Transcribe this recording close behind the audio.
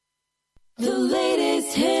The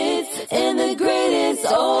latest hits and the greatest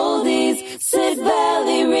oldies. Sid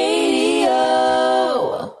Valley Radio.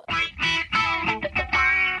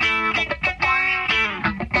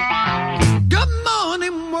 Good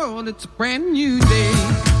morning, world. It's a brand new day.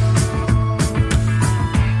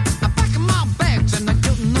 I'm packing my bags and I'm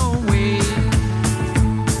getting away.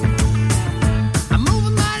 I'm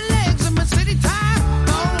moving my legs and my city tight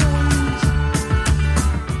bones.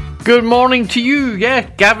 Good morning to you,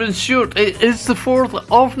 Gavin Stewart. It is the 4th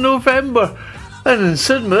of November, and in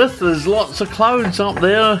Sidmouth there's lots of clouds up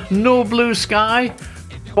there, no blue sky.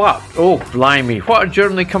 But, oh blimey, what a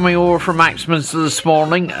journey coming over from Axminster this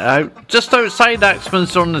morning. Just outside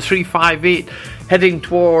Axminster on the 358, heading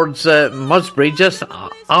towards Musbury, just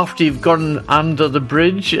after you've gone under the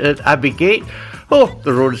bridge at Abbey Gate. Oh,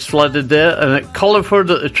 the road is flooded there, and at Culliford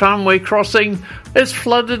at the tramway crossing, it's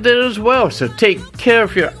flooded there as well, so take care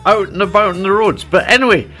if you're out and about on the roads. But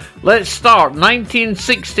anyway, let's start.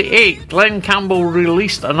 1968, Glenn Campbell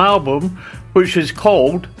released an album which was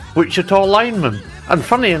called Wichita Lineman, and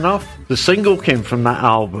funny enough, the single came from that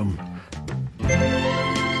album.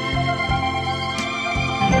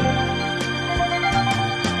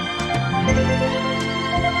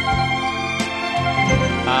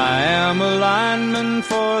 I am a lineman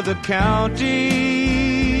for the county,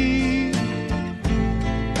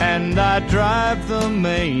 and I drive the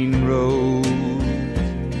main road,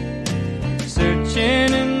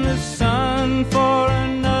 searching in the sun for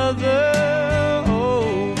another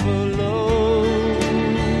overload.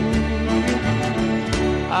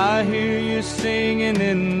 I hear you singing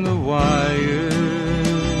in the wire,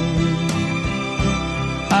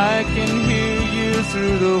 I can hear you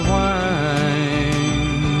through the whine,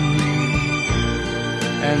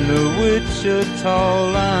 and the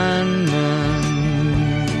Wichita lineman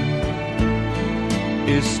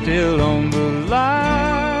is still on the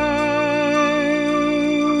line.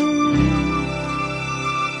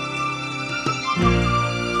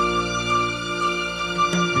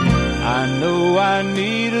 I know I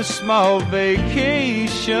need a small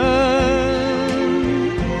vacation,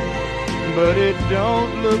 but it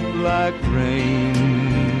don't look like rain.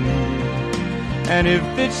 And if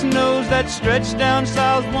it snows, that stretch down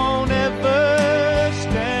south won't ever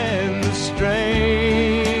stand the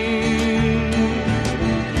strain.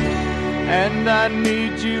 And I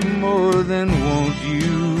need you more than want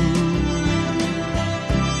you,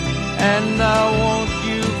 and I want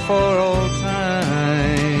you for all time.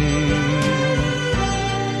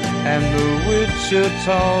 And the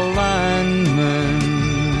Wichita lineman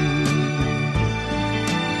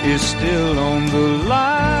is still on the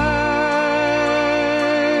line.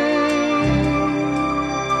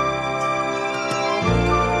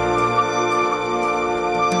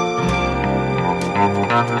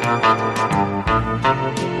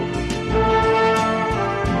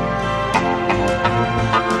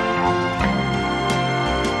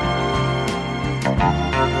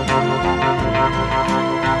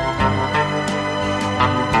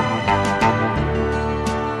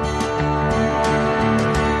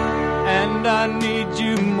 And I need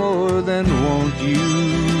you more than want you,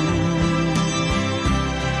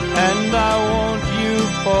 and I want you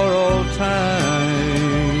for all time.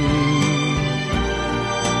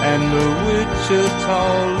 And the Wichita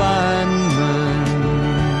lineman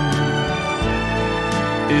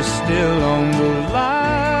is still on the line.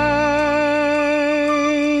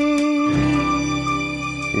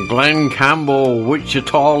 Glenn Campbell,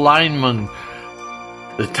 Wichita Lineman,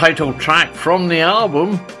 the title track from the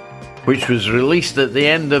album, which was released at the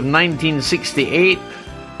end of 1968,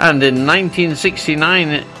 and in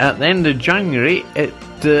 1969, at the end of January,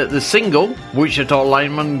 the single, Wichita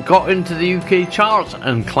Lineman, got into the UK charts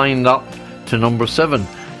and climbed up to number 7.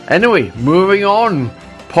 Anyway, moving on,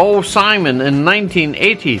 Paul Simon in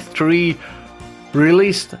 1983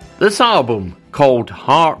 released this album called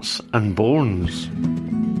Hearts and Bones.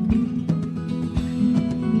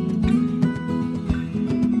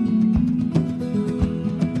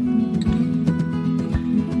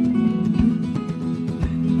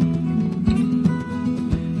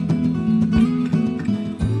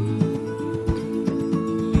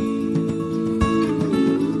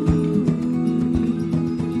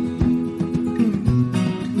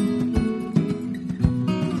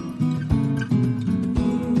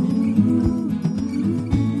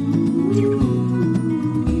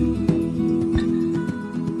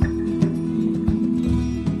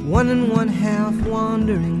 One and one half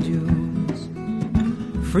wandering Jews,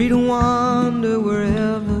 free to wander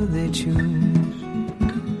wherever they choose,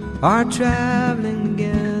 are traveling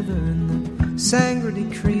together in the sangre de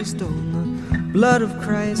Cristo, in the blood of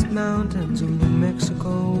Christ mountains of New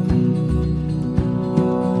Mexico.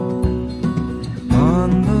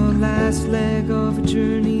 last leg of a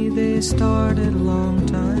journey they started a long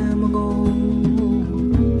time ago.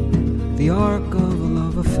 The arc of a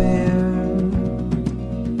love affair,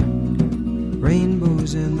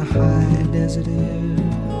 rainbows in the high desert air,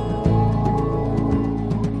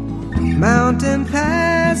 mountain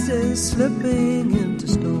passes slipping into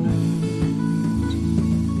stones,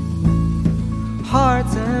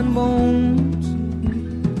 hearts and bones,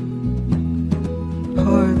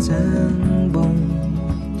 hearts and bones,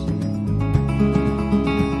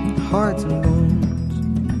 hearts and bones.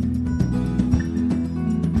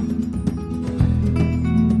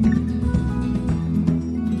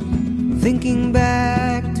 Thinking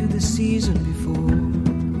back to the season before,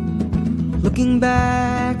 looking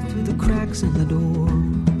back through the cracks in the door.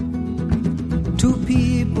 Two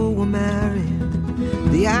people were married,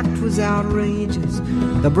 the act was outrageous,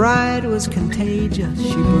 the bride was contagious,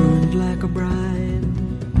 she burned like a bride.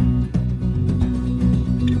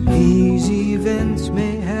 These events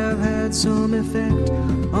may have had some effect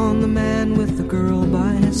on the man with the girl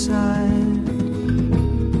by his side.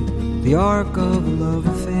 The arc of a love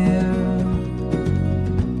affair,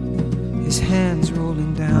 his hands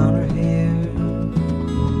rolling down her hair.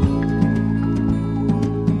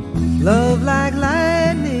 Love like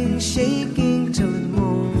lightning shaking till it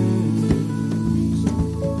moans,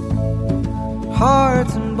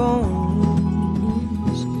 hearts and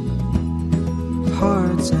bones,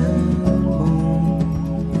 hearts and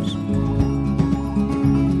bones,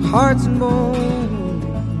 hearts and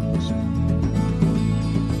bones,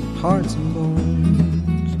 hearts and bones.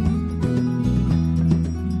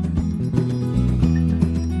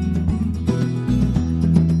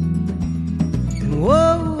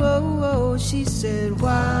 She said, why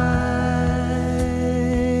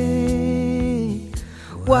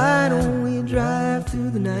don't we drive through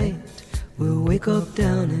the night? We'll wake up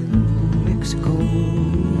down in Mexico.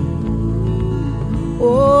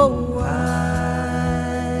 Oh, why?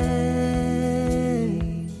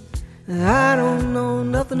 I don't know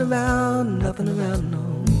nothing about no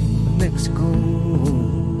Mexico.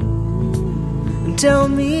 And tell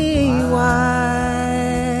me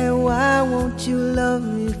why won't you love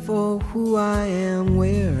me for who I am,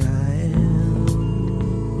 where I am?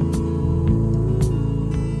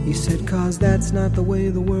 He said, 'cause that's not the way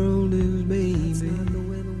the world is, baby.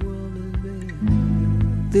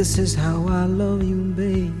 This is how I love you,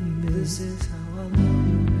 baby. This is how I love you,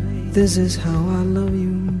 baby. This is how I love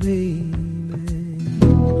you, baby.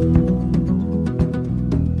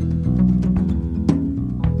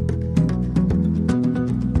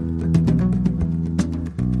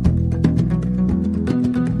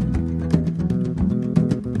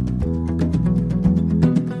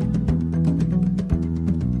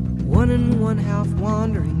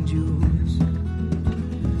 Wandering Jews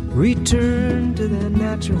return to their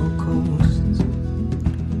natural coasts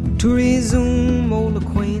to resume old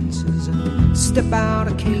acquaintances and step out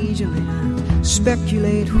occasionally and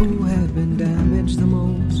speculate who have been damaged the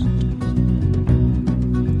most.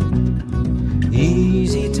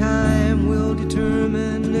 Easy time will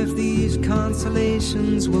determine if these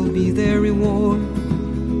consolations will be their reward.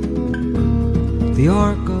 The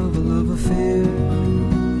arc of a love affair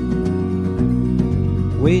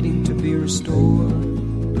waiting to be restored.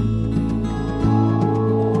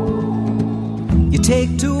 You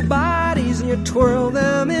take two bodies and you twirl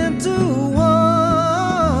them into one,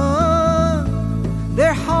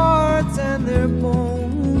 their hearts and their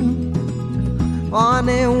bones, oh,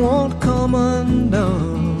 they won't come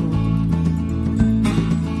undone.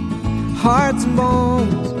 Hearts and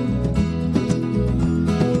bones,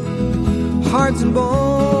 hearts and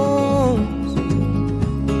bones,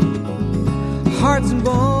 hearts and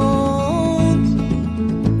bones,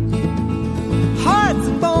 hearts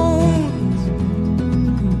and bones.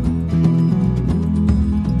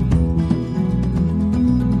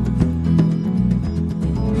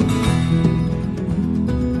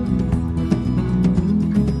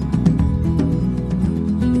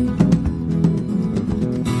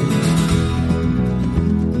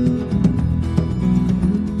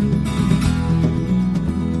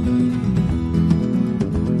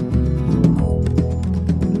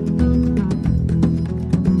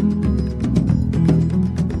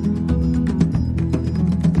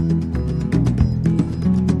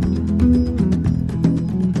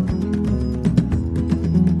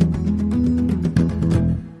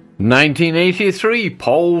 ...1983,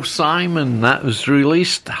 Paul Simon, that was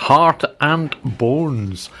released, Heart and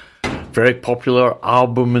Bones. Very popular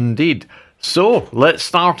album indeed. So, let's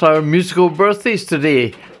start our musical birthdays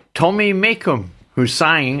today. Tommy Makem, who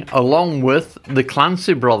sang along with the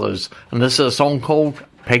Clancy Brothers, and this is a song called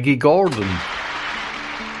Peggy Gordon.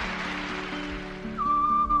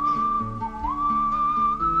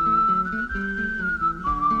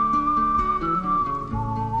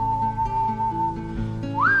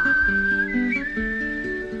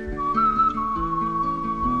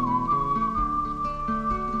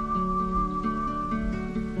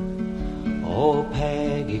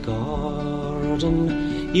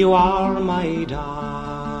 garden, you are my darling.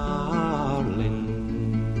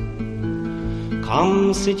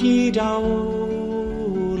 Come sit ye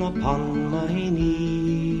down upon my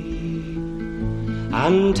knee,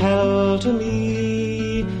 and tell to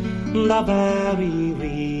me the very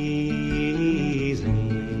reason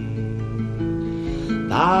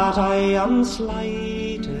that I am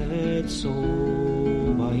slighted so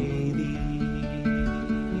by thee.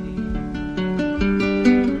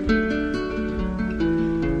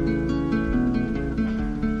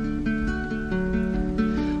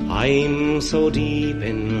 I'm so deep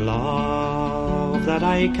in love that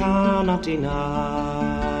I cannot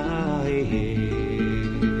deny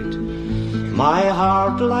it. My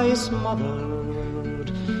heart lies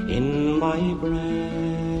smothered in my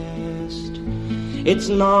breast. It's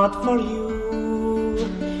not for you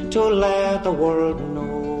to let the world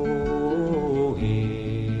know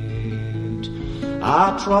it.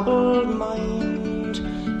 A troubled mind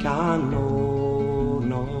can know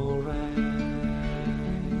no rest.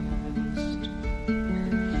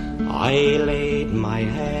 I laid my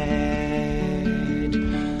head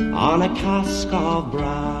on a cask of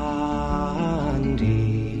brandy.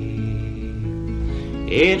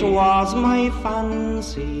 It was my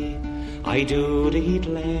fancy, I do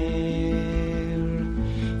declare,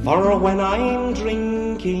 for when I'm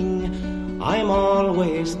drinking, I'm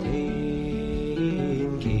always thinking,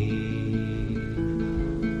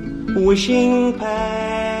 wishing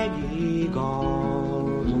Peggy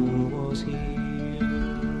Gordon was here.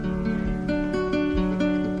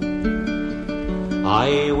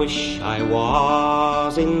 I wish I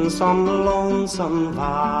was in some lonesome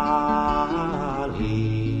valley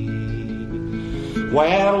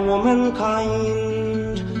where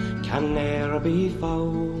womankind can ne'er be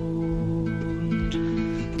found.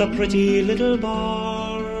 The pretty little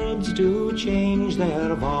birds do change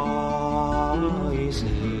their voices,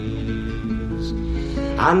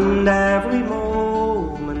 and every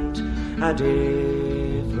moment a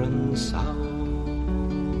different sound.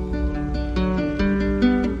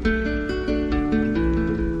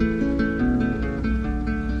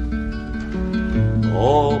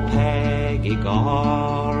 Oh, Peggy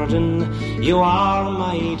Gordon, you are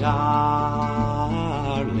my darling.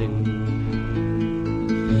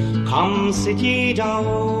 Come sit ye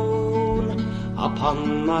down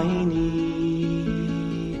upon my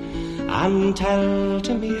knee, and tell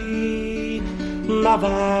to me the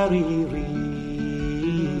very reason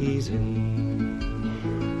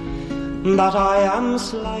that I am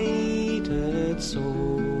slighted so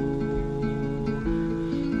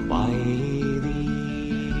by thee.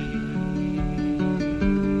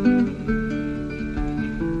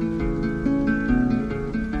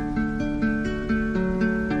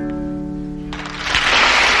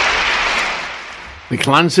 The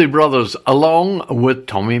Clancy Brothers, along with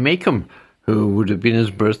Tommy Makem, who would have been his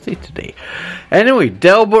birthday today. Anyway,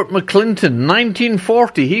 Delbert McClinton,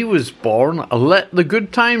 1940, he was born. Let the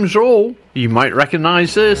Good Times Roll. You might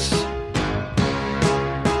recognise this.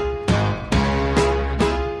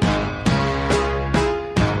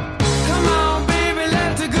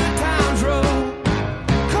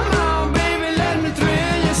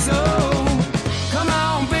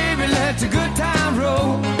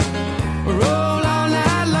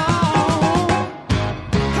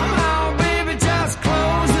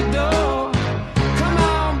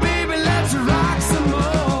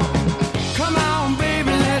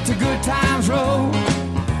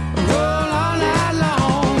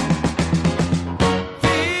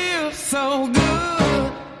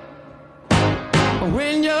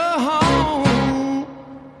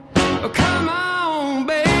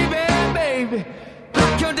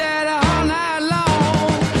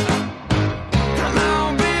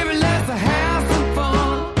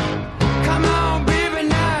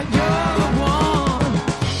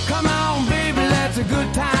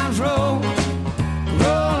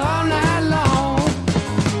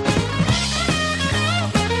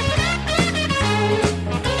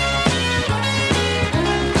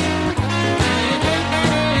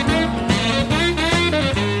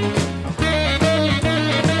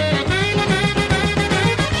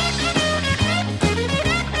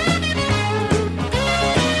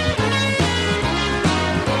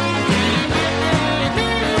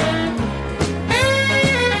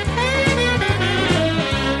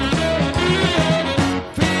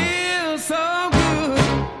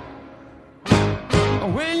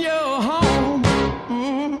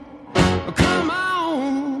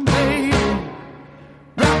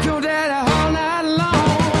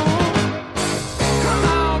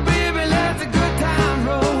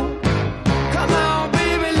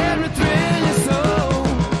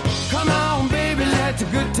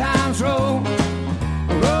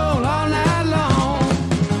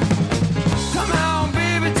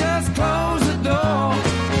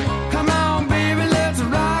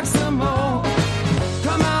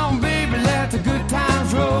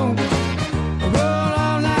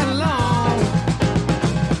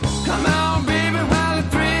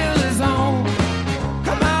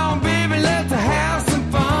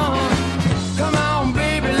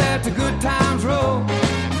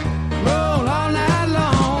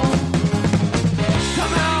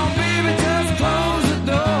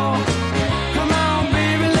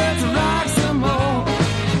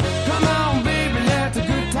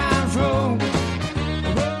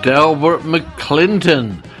 Delbert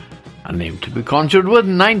McClinton, a name to be conjured with.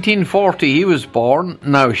 1940 he was born.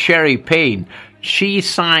 Now Sherry Payne, she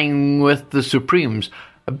sang with the Supremes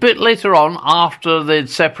a bit later on after they'd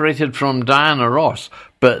separated from Diana Ross,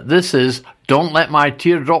 but this is Don't Let My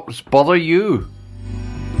Teardrops Bother You.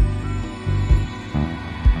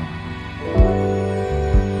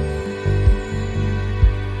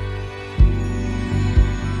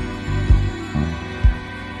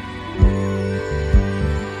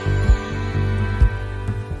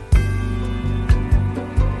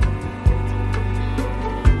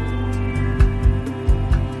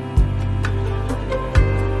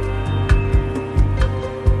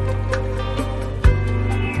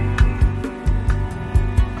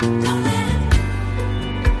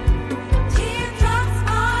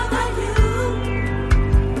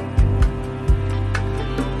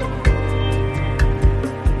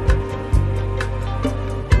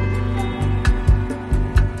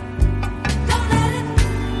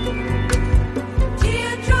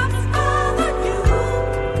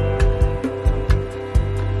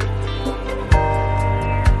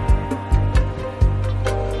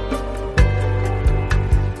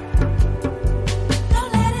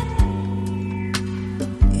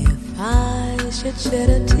 Shed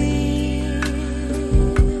a tear.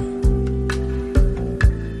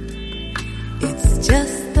 It's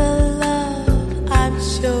just the love I'm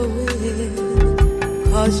showing,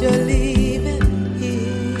 'cause you're leaving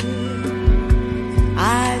here.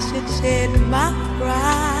 I should shed my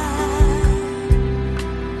pride.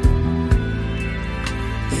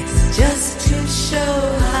 It's just to show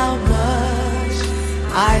how much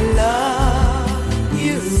I love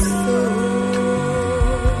you so.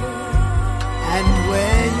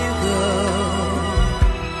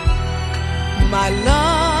 My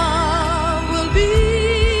love will be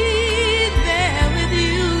there with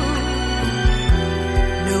you,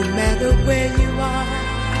 no matter where you are,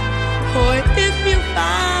 or if you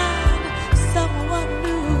find someone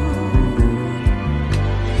new.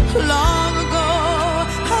 Long ago,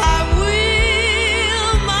 I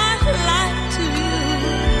will my life to you,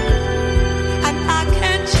 and I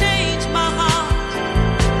can't change my heart,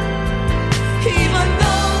 even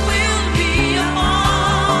though we'll be apart.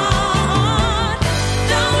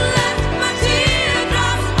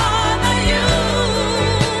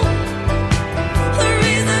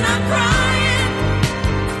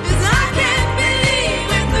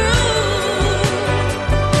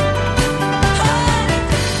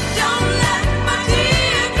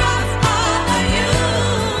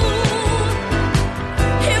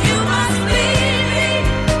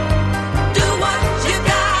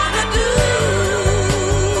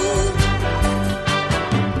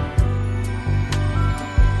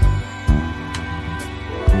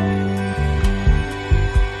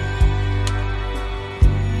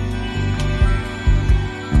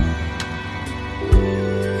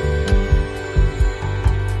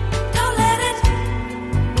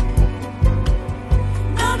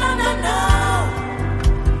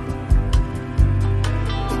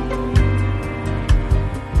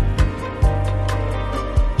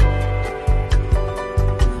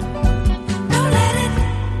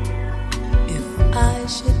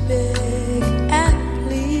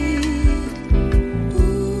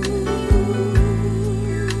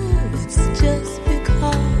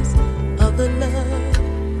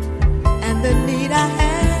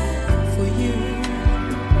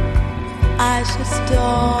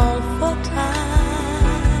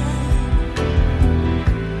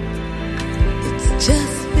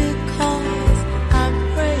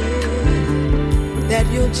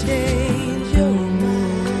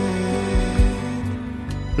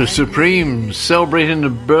 The Supremes celebrating the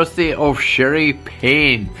birthday of Sherry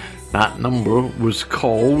Payne. That number was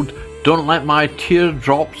called Don't Let My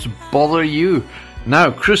Teardrops Bother You. Now,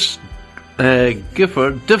 Chris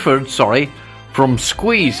Difford, from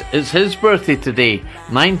Squeeze, it's his birthday today.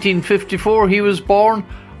 1954 he was born.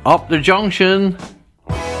 Up the junction.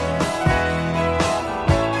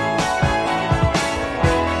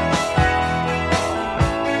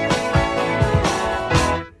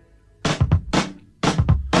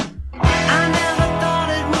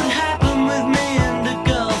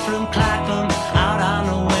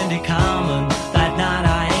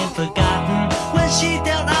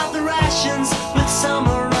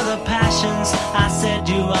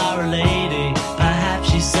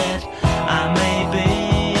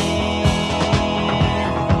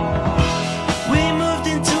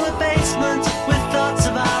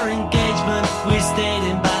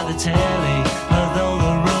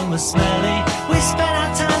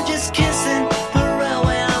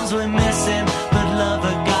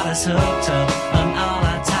 Hooked up, and all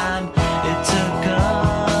our time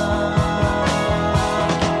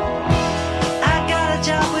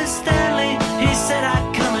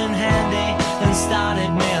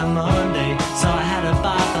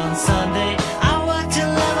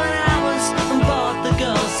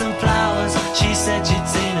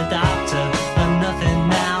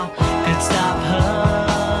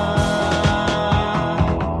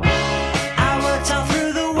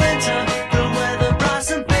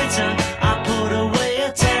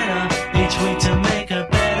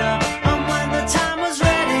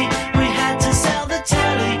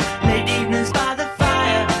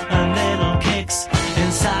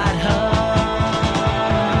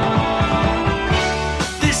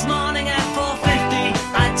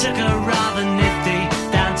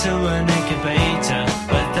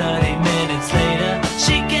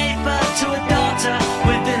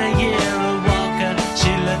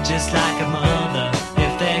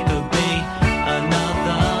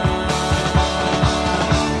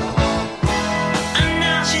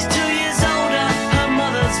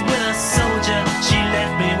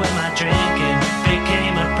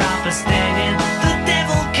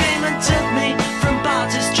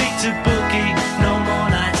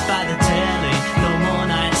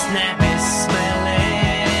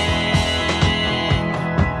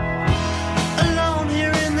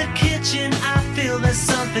there's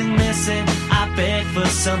something missing. I beg for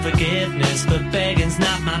some forgiveness, but begging's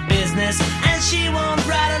not my business. And she won't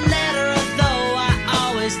write a letter, although I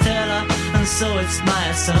always tell her. And so it's my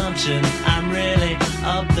assumption I'm really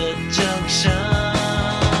up the junction.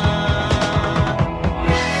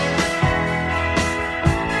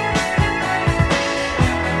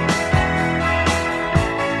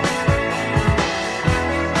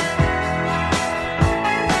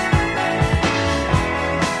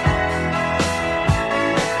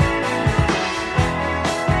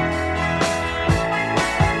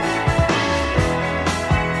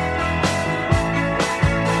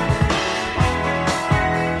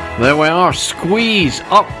 There we are, Squeeze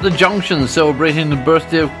up the junction, celebrating the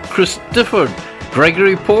birthday of Christopher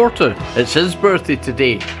Gregory Porter. It's his birthday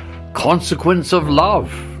today. Consequence of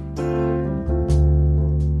Love.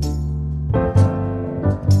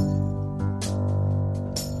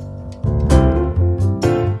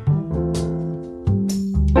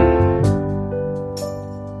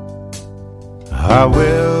 I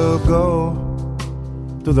will go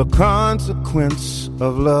through the consequence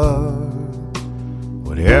of love.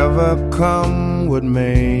 Whatever come, what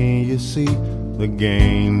may, you see, the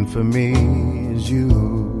gain for me is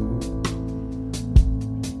you.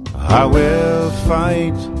 I will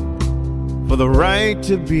fight for the right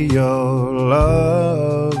to be your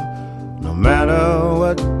love. No matter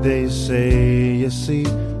what they say, you see,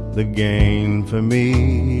 the gain for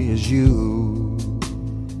me is you.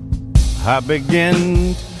 I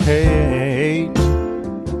begin to hate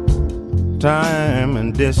time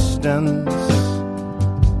and distance,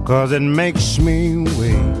 'cause it makes me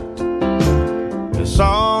wait. It's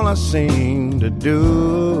all I seem to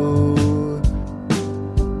do.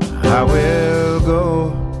 I will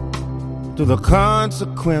go to the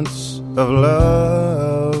consequence of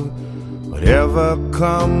love. Whatever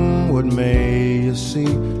come, what may, you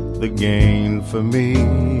see, the gain for me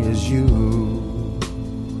is you.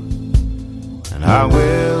 And I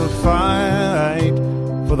will fight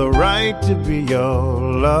for the right to be your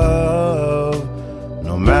love.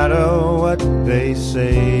 No matter what they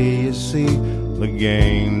say, you see, the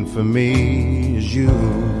gain for me is you.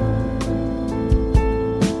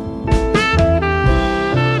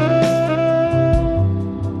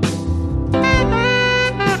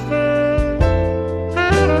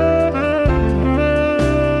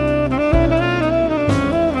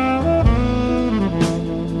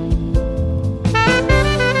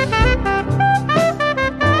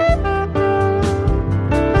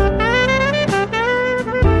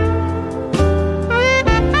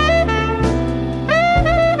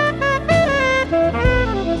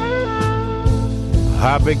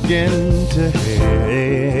 I begin to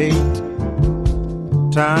hate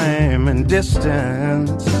time and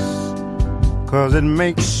distance, 'cause it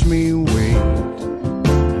makes me wait,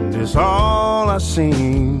 and it's all I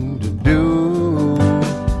seem to do.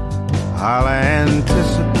 I'll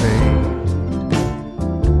anticipate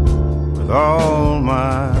with all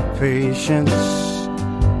my patience,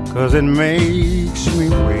 'cause it makes me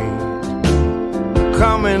wait,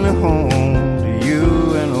 coming home to you.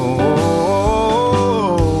 And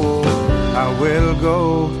I will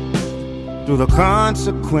go through the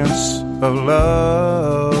consequence of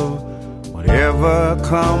love. Whatever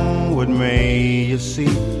come, what may, you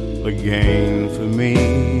see, the gain for me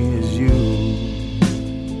is you.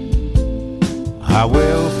 I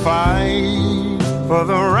will fight for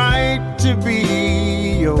the right to be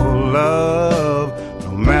your love.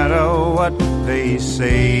 No matter what they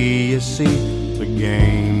say, you see, the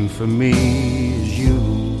gain for me is you.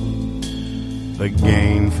 The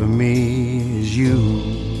gain for me is you.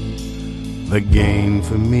 The gain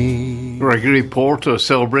for me. Gregory Porter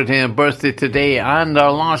celebrating a birthday today, and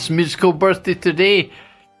our last musical birthday today,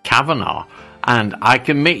 Kavanaugh, and I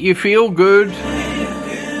Can Make You Feel Good.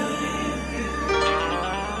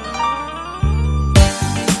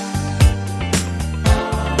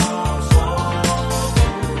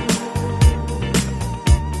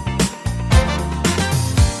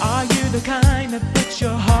 Are you the kind that puts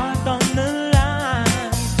your heart on the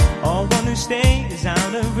line, or one who stays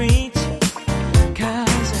out of reach?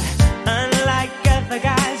 'Cause unlike other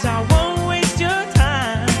guys, I won't waste your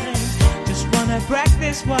time. Just wanna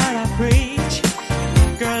practice what I preach.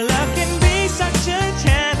 Girl, love can be such a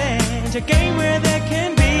challenge, a game where there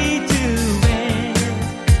can be two ends.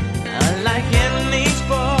 Unlike any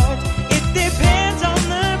sport, it depends on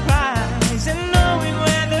the prize and knowing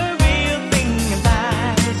where the real thing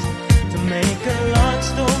lies. To make a long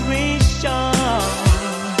story short,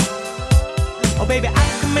 oh baby, I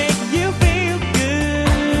can make you feel good.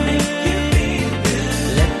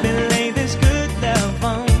 Let me lay this good love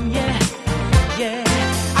on you. Yeah,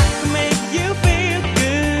 I can make you feel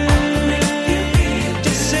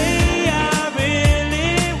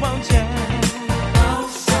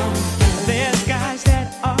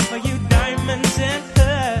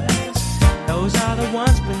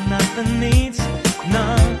other needs.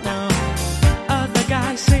 No, no. Other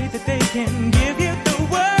guys say that they can give you the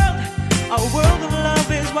world. A world of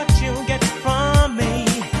love is what you'll get from me.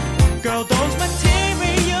 Girl, those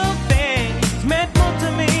material things meant more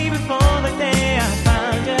to me before the day I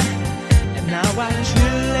found you. And now I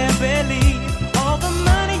truly believe all the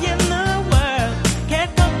money in the world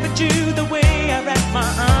can't comfort you the way I wrap my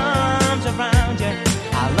arms around you.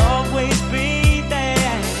 I'll always be there.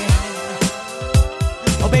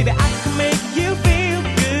 Oh baby, I can make you feel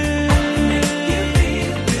good.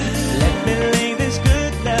 Let me lay this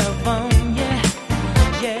good love on you.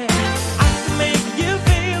 Yeah, I can make you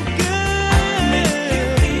feel good.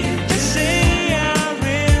 Just say I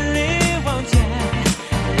really want you.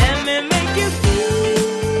 Let me make you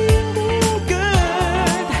feel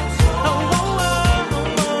good. Oh, oh,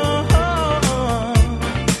 oh, oh, oh.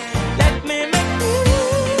 Let me make you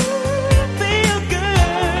feel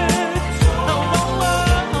good. Oh, oh,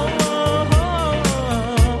 oh, oh, oh.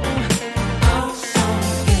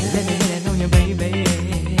 Let me hit it on you, baby.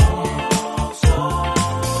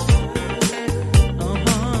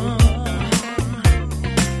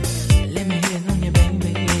 Let me hit it on you,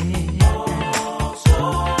 baby.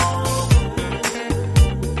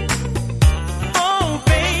 Oh,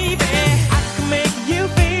 baby, I can make you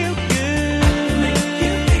feel good.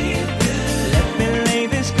 Let me lay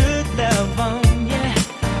this good love on you.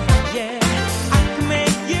 Yeah, I can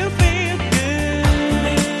make you feel good.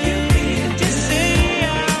 Just say I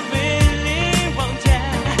really want you.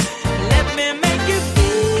 Let me make you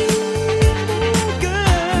feel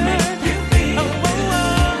good. Oh,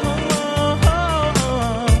 oh, oh, oh, oh.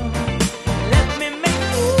 Let me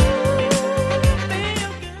make you feel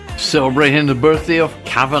good. Celebrating the birthday of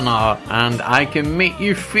Kavanaugh, and I Can Make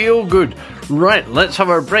You Feel Good. Right, let's have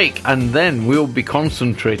our break, and then we'll be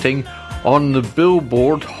concentrating on the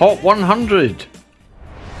Billboard Hot 100.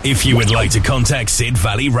 If you would like to contact Sid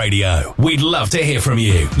Valley Radio, we'd love to hear from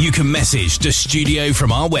you. You can message the studio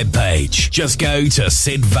from our webpage. Just go to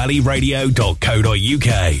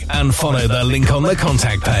sidvalleyradio.co.uk and follow the link on the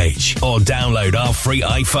contact page, or download our free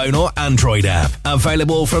iPhone or Android app,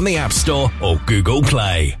 available from the App Store or Google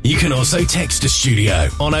Play. You can also text the studio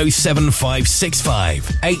on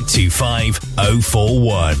 07565 825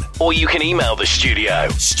 041, or you can email the studio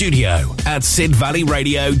at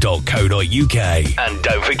sidvalleyradio.co.uk. And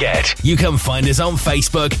don't forget, you can find us on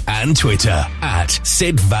Facebook and Twitter at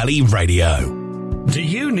Sid Valley Radio. Do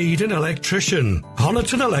you need an electrician?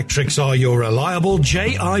 Honiton Electrics are your reliable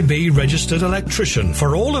JIB registered electrician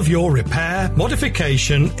for all of your repair,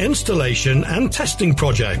 modification, installation and testing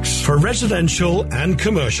projects for residential and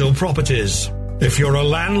commercial properties. If you're a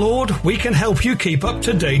landlord, we can help you keep up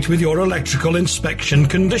to date with your electrical inspection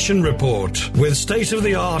condition report. With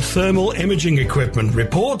state-of-the-art thermal imaging equipment,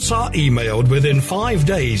 reports are emailed within 5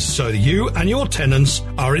 days so you and your tenants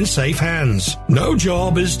are in safe hands. No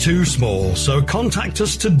job is too small, so contact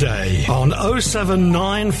us today on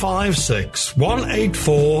 07956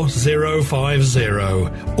 184 050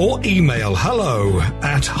 or email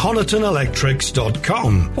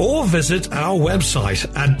hello@honitonelectrics.com or visit our website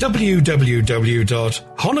at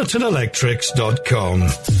www.honitonelectrics.com.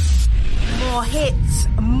 More hits,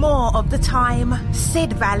 more of the time.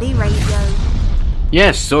 Sid Valley Radio.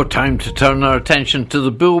 Yes, so time to turn our attention to the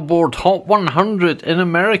Billboard Hot 100 in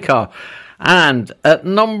America. And at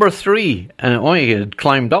number 3, and it only had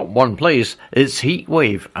climbed up one place, it's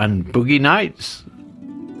Heatwave and Boogie Nights.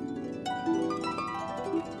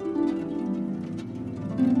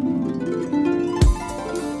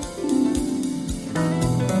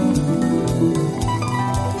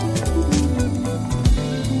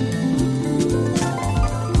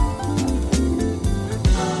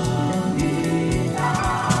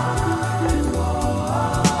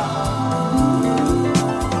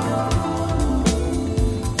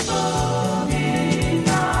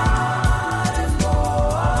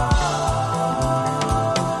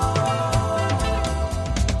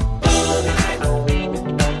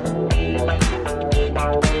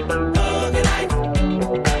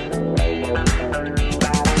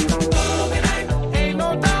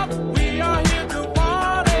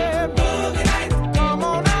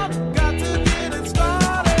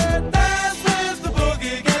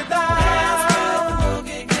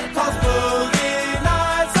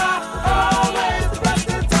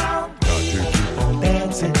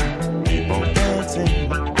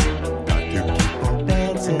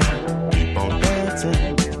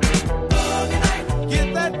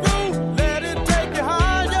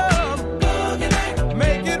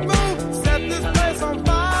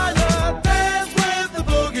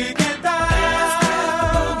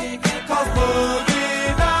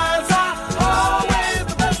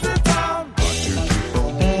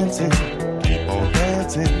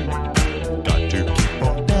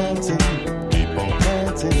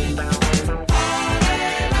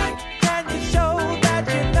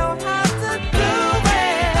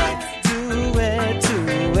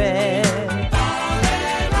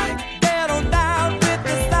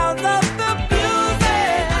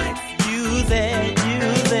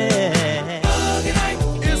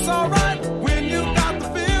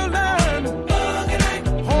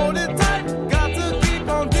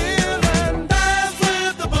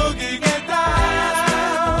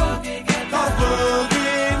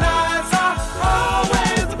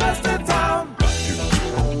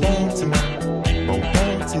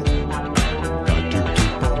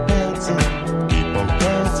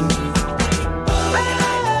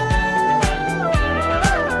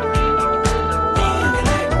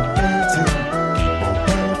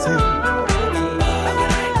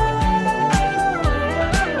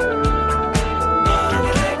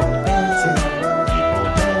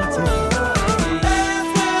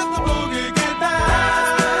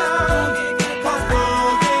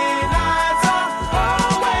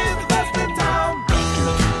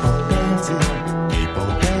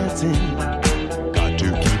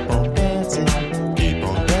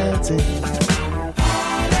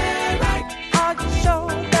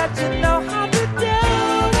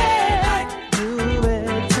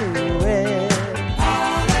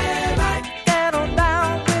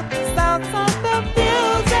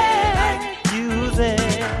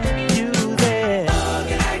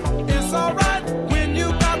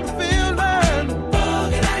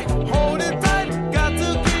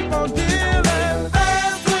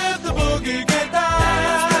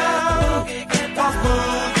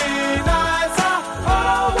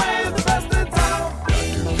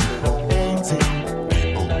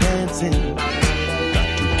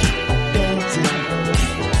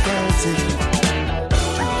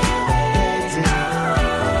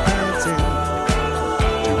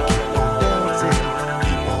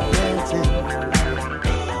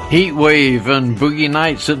 Heatwave and Boogie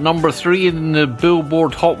Nights at number 3 in the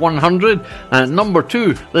Billboard Hot 100. And at number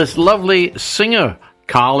 2, this lovely singer,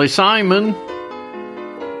 Carly Simon.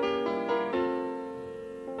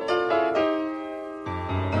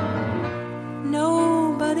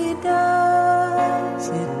 Nobody does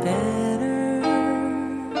it better.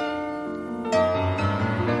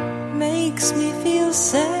 Makes me feel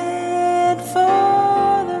sad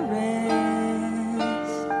for the rest.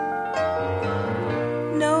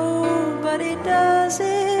 Nobody does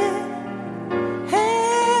it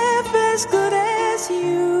half as good as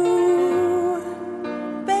you.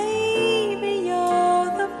 Baby, you're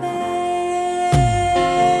the best.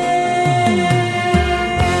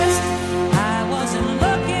 I wasn't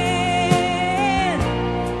looking,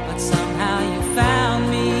 but somehow you found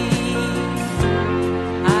me.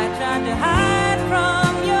 I tried to hide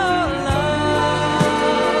from your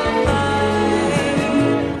love,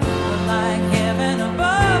 but like heaven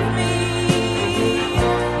above me,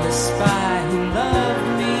 the spy who loved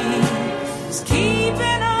me is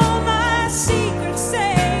keeping all my secrets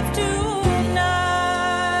safe tonight.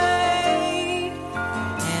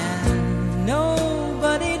 And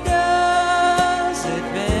nobody does it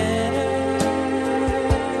better.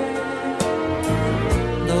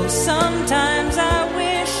 Though sometimes I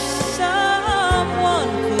wish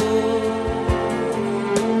someone could.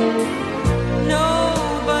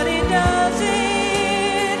 Nobody does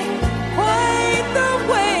it quite the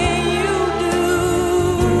way you do.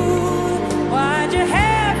 Why'd you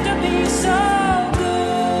have to be so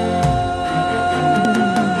good?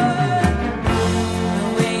 The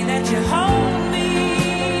way that you hold me,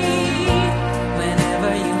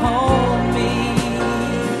 whenever you hold me,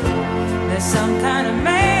 there's some kind of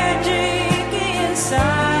magic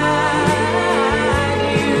inside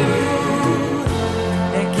you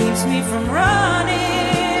that keeps me from running,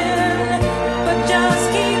 but just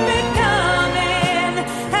keep it coming.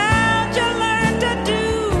 How'd you learn to do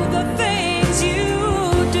the things you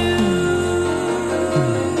do?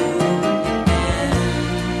 And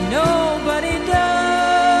nobody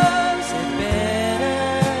does it better.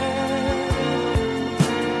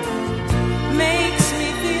 Makes me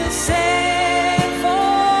feel sad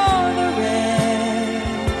for the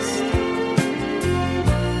rest.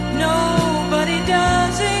 Nobody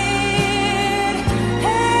does it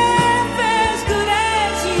half as good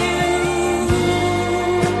as you.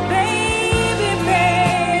 Baby,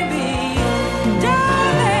 baby,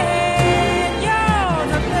 darling, you're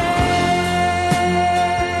the best.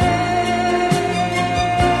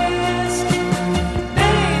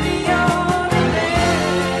 Baby, you're the best. Baby, you're the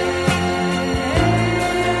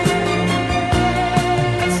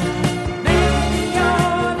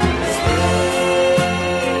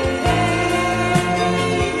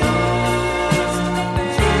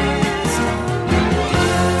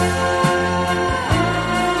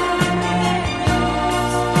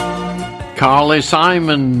Carly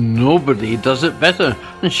Simon, nobody does it better.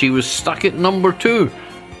 And she was stuck at number 2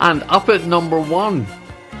 and up at number 1.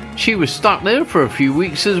 She was stuck there for a few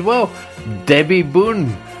weeks as well. Debbie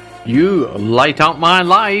Boone, you light up my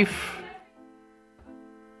life.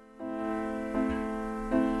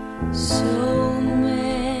 So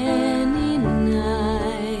many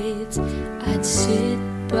nights I'd sit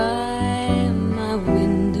by my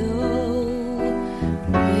window,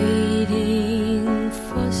 waiting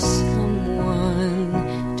for someone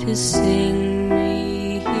to sing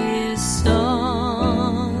me his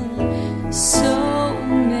song. So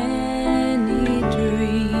many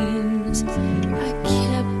dreams I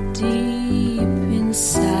kept deep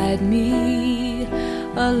inside me,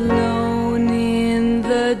 alone in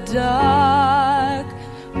the dark,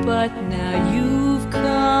 but now you've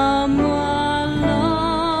come along,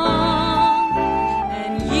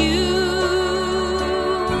 and you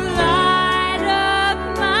light up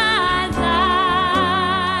my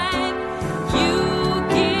life. You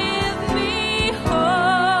give me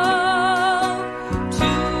hope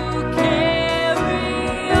to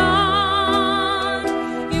carry on.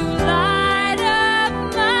 You light up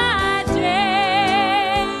my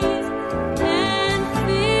days and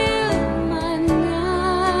fill my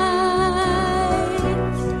night.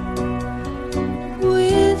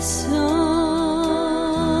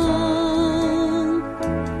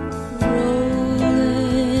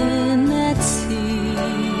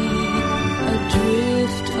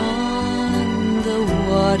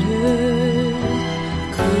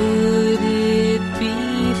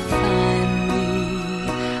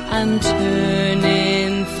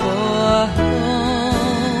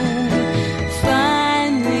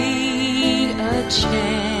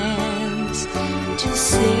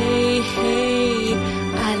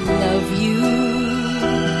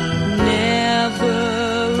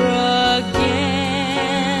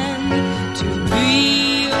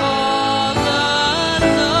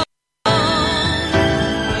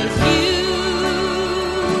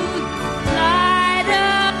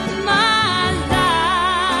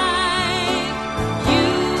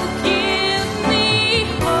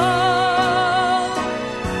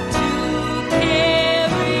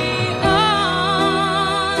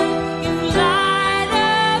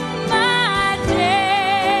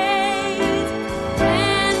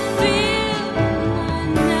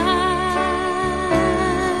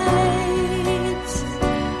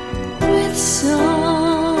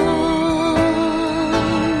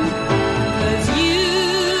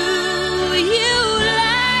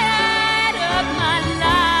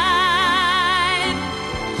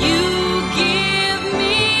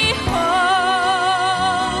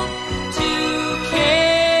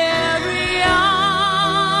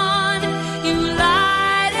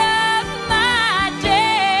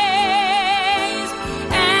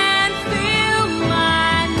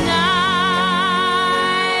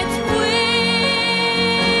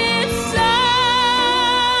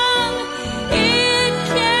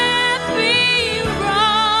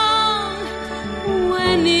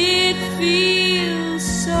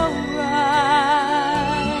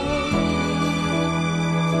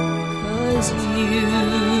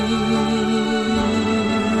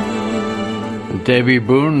 Debbie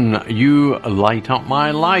Boone, You Light Up My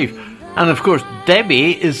Life. And of course,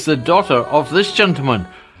 Debbie is the daughter of this gentleman.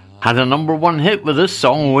 Had a number one hit with this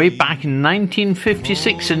song way back in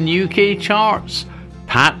 1956 in UK charts.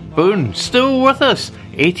 Pat Boone, still with us.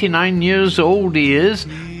 89 years old he is,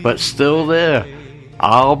 but still there.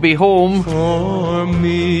 I'll Be Home. For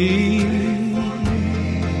me,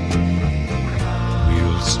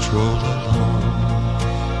 we'll stroll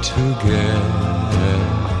along together.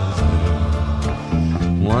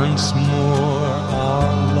 Once more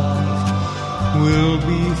our life will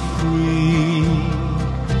be free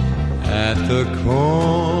at the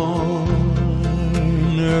corner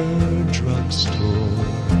drugstore.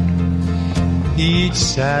 Each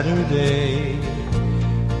Saturday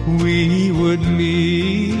we would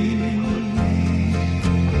meet.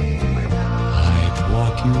 I'd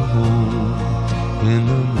walk you home in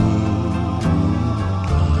the moonlight.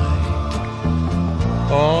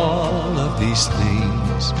 All of these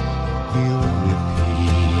things we'll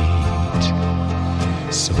repeat.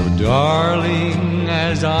 So darling,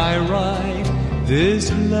 as I write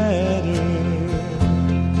this letter,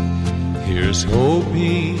 here's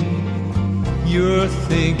hoping you're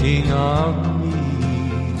thinking of me.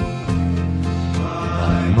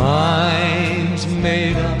 My mind's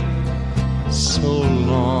made up so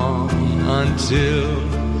long until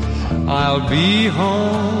I'll be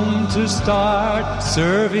home to start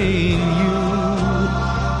serving you.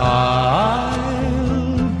 I'll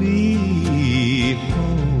be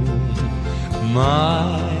home,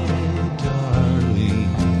 my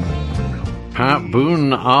darling. Pat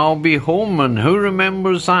Boone, I'll Be Home. And who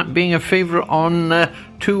remembers that being a favourite on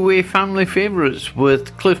Two-Way Family Favourites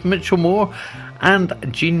with Cliff Mitchell-Moore and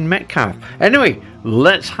Gene Metcalf? Anyway,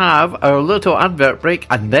 let's have our little advert break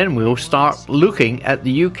and then we'll start looking at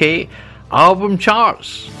the UK album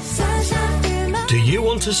charts. Do you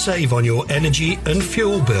want to save on your energy and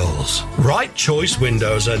fuel bills? Right Choice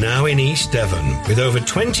Windows are now in East Devon with over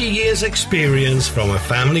 20 years experience from a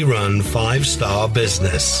family-run 5-star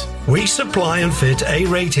business. We supply and fit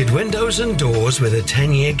A-rated windows and doors with a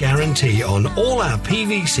 10-year guarantee on all our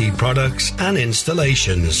PVC products and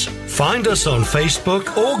installations. Find us on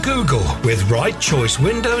Facebook or Google with Right Choice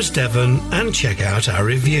Windows Devon and check out our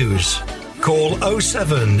reviews. Call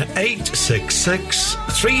 07866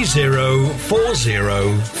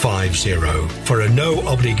 304050 for a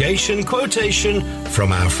no-obligation quotation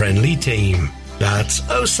from our friendly team. That's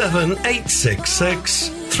 07866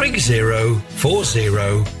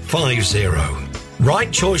 304050.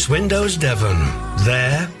 Right Choice Windows Devon.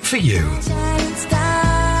 There for you.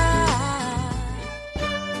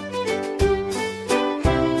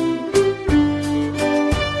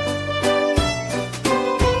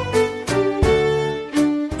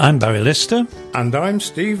 I'm Barry Lister. And I'm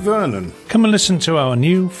Steve Vernon. Come and listen to our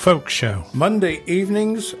new folk show. Monday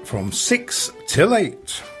evenings from 6 till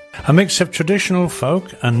 8. A mix of traditional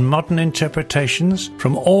folk and modern interpretations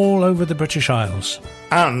from all over the British Isles.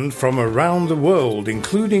 And from around the world,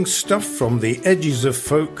 including stuff from the edges of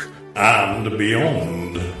folk and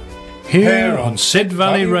beyond. Here on Sid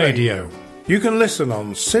Valley Radio. You can listen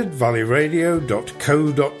on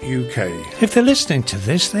sidvalleyradio.co.uk. If they're listening to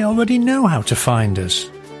this, they already know how to find us.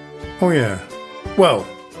 Oh yeah. Well,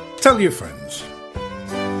 tell your friends.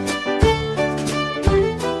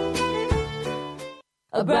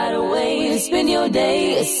 A brighter way to spend your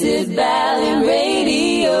day is Sid Valley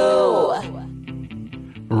Radio.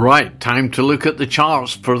 Right, time to look at the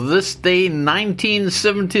charts for this day,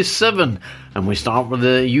 1977. And we start with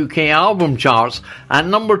the UK album charts. At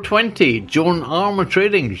number 20, Joan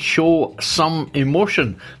Armatrading, Show Some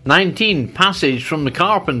Emotion. 19, Passage from the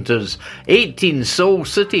Carpenters. 18, Soul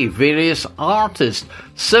City, Various Artists.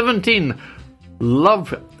 17,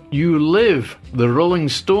 Love You Live, The Rolling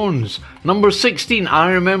Stones. Number 16,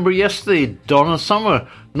 I Remember Yesterday, Donna Summer.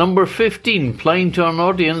 Number 15, Playing to an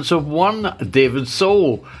Audience of One, David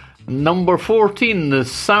Soul. Number 14, The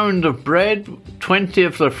Sound of Bread, 20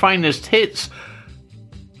 of their finest hits,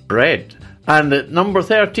 Bread. And at number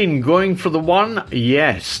 13, Going for the One,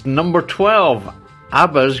 Yes. Number 12,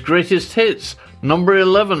 ABBA's Greatest Hits. Number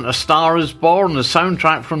 11, A Star Is Born, the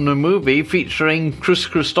soundtrack from the movie featuring Chris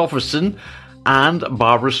Christopherson and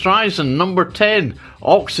Barbara Streisand. Number 10,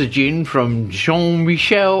 Oxygen from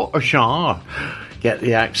Jean-Michel Jarre. Get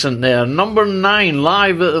the accent there. Number 9,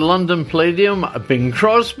 live at the London Palladium, Bing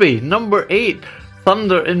Crosby. Number 8,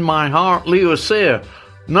 Thunder in My Heart, Leo Sayer.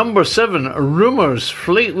 Number 7, Rumours,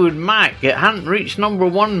 Fleetwood Mac. It hadn't reached number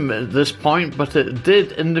 1 at this point, but it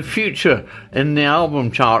did in the future in the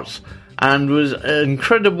album charts. And was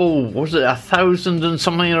incredible, was it 1,000 and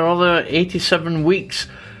something or other, 87 weeks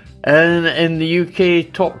in the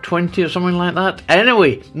UK top 20 or something like that.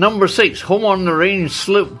 Anyway, number 6, Home on the Range,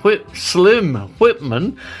 Slim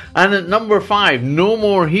Whitman. And at number 5, No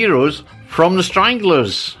More Heroes from the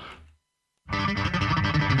Stranglers.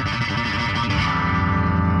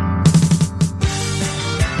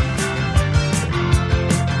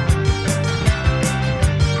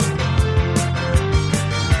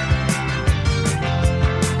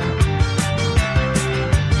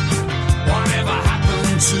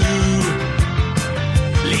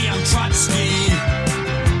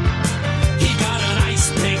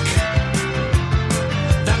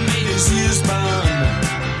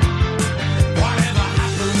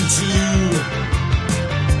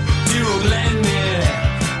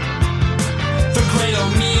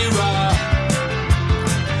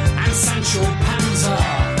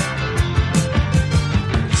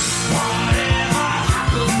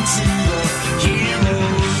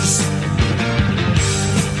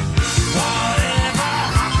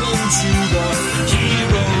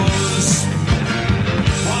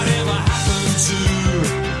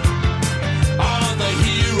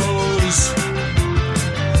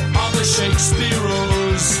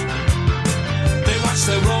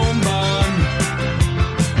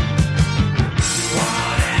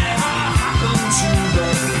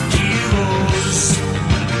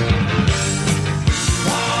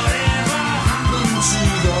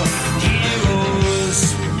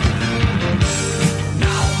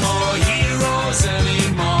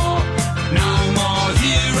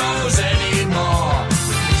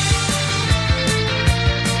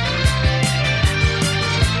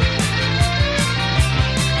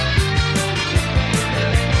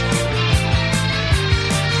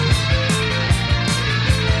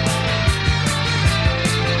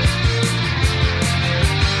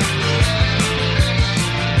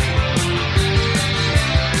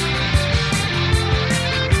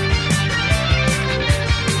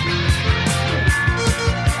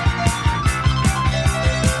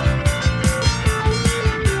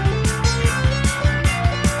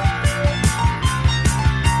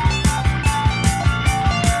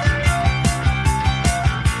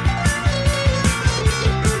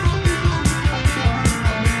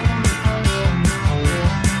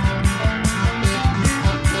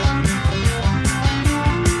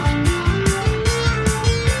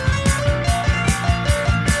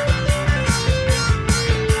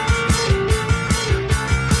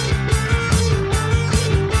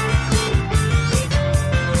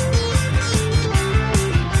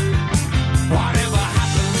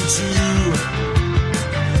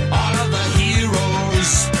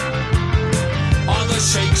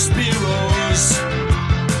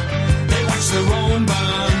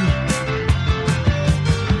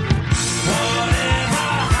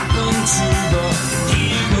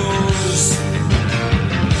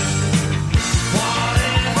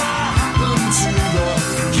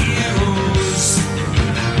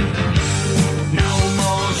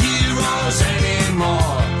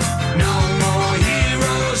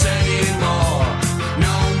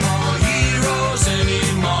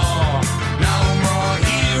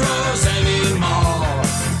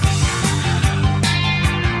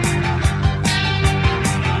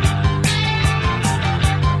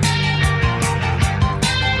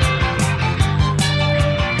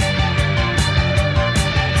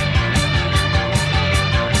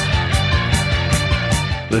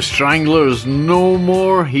 The Stranglers, No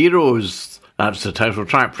More Heroes. That's the title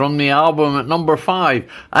track from the album at number 5.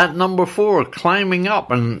 At number 4, Climbing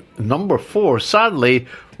Up. And number 4, sadly,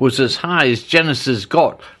 was as high as Genesis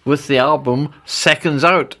got with the album Seconds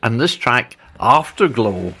Out. And this track,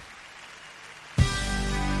 Afterglow.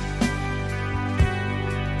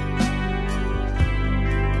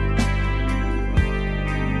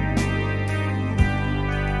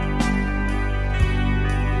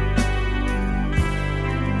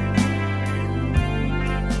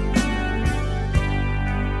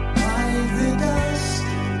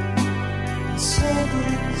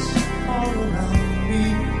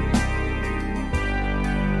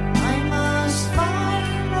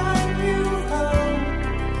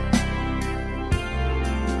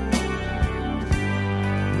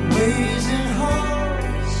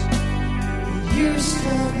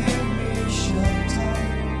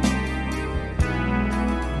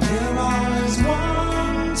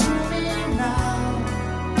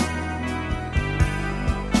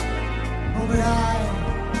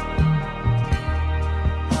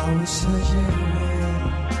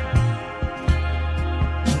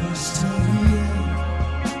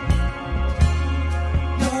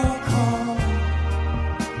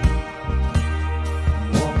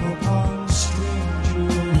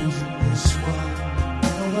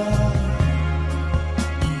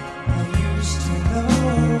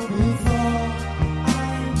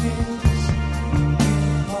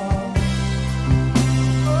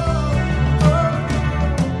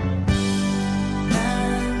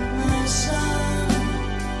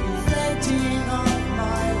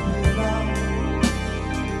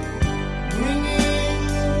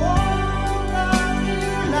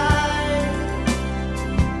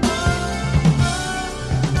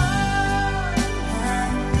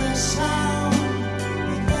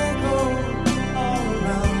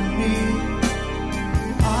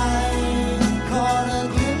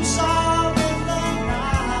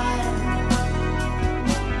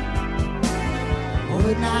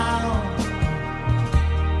 it now.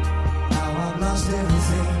 Now I've lost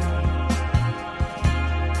everything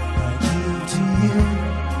I give to you.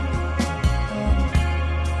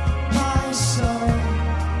 My soul,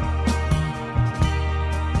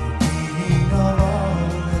 the meaning of all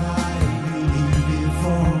that I believed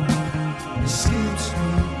before escapes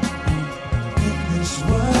me in this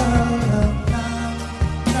world of now.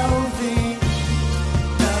 Nothing,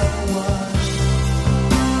 no one.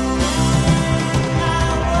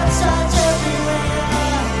 Now what's such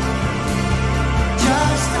everywhere?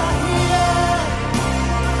 Just not here.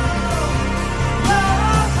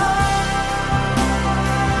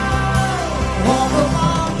 Walk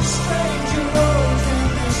along stranger roads in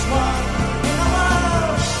this one in the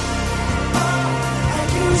world, and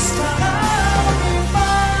you still love me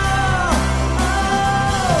more.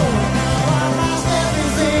 Oh, now I lost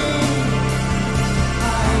everything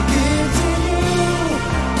I give to you.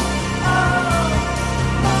 Oh,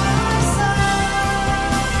 my soul,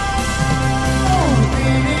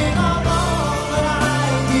 meaning of all that I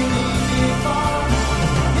believed before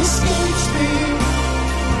escapes me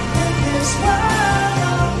in this world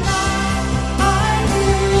of now. I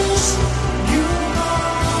miss you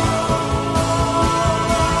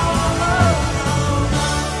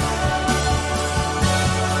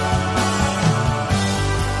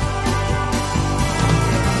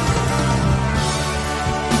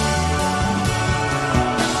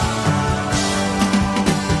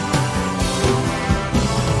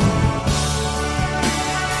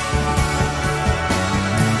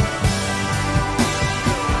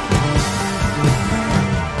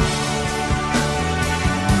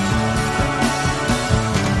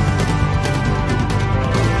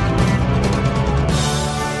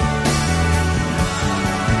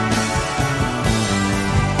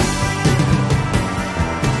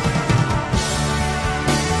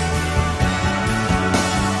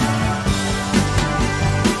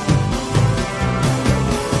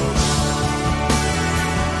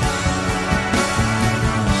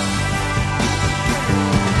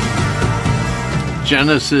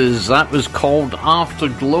Genesis, that was called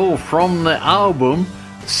Afterglow from the album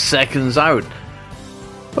Seconds Out.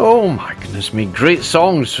 Oh my goodness me, great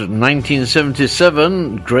songs from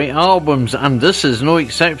 1977, great albums, and this is no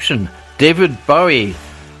exception. David Bowie,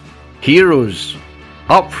 Heroes,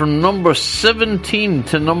 up from number 17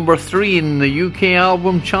 to number 3 in the UK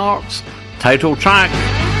album charts. Title track.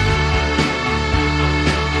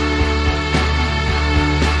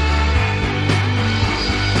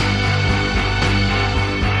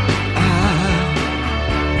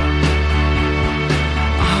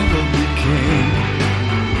 I will be king,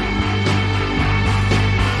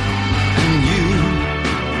 and you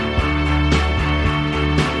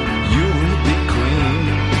will be queen.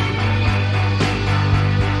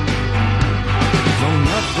 Though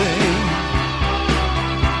nothing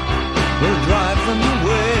will drive them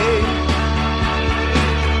away,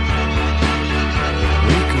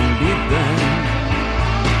 we can beat them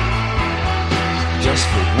just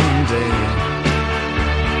for one day.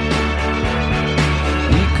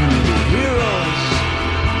 We can be heroes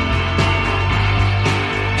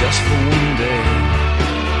just for one day.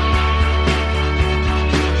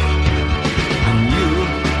 And you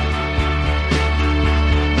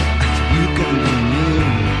can be me.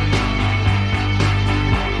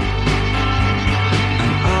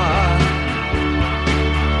 And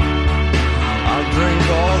I'll drink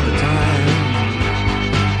all the time,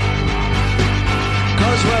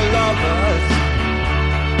 'cause we're lovers,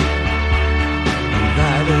 and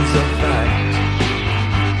that is a fact.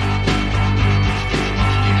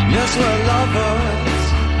 Yes, we're lovers,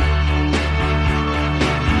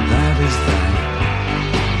 and that is that.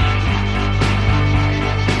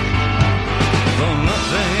 Though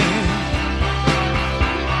nothing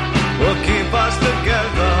will keep us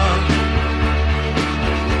together,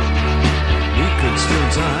 we could still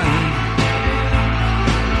die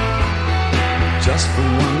just for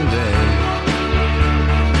one day.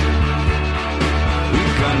 We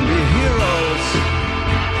can be heroes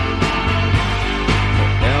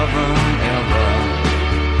forever and ever.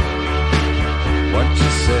 What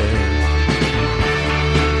you say?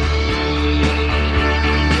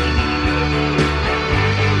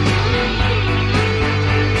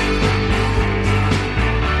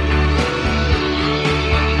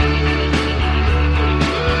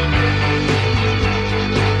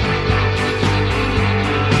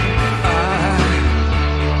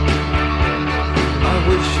 I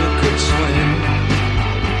wish you could swim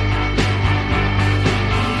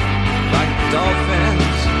like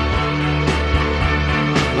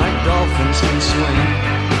dolphins can swim.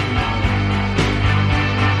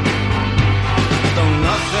 Though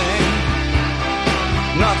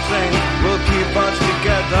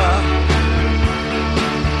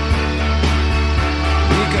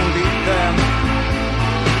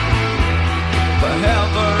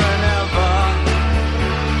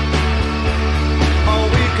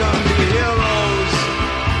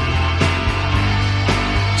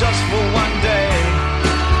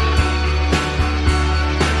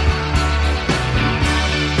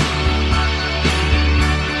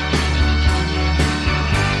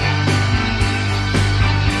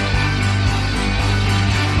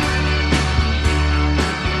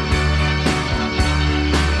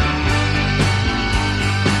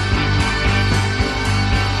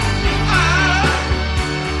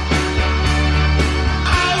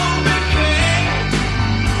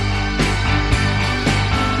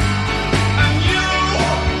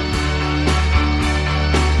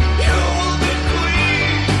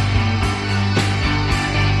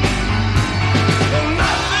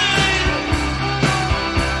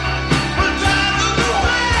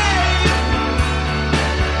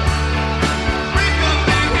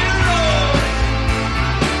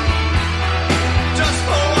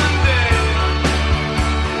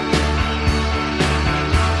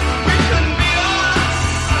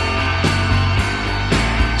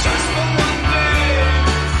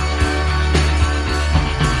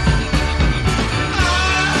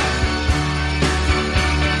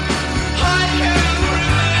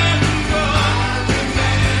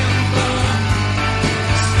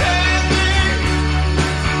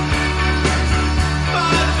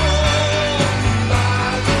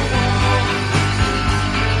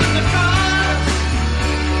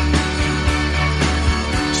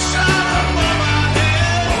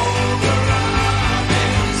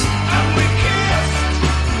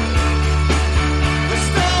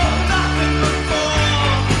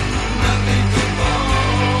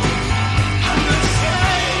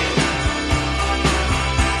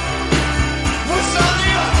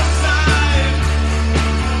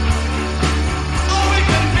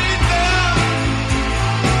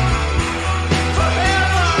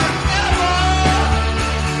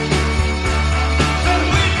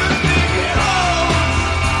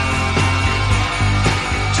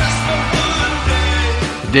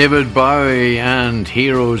David Bowie and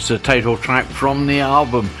Heroes, the title track from the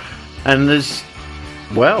album. And this,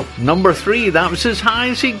 well, number 3, that was as high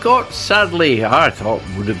as he got, sadly. I thought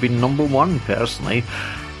it would have been number 1, personally.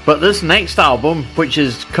 But this next album, which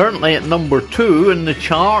is currently at number 2 in the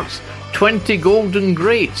charts, 20 Golden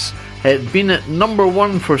Greats. It had been at number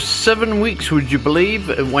 1 for 7 weeks, would you believe?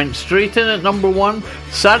 It went straight in at number 1.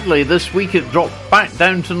 Sadly, this week it dropped back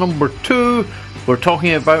down to number 2. We're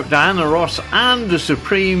talking about Diana Ross and the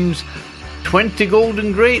Supremes, 20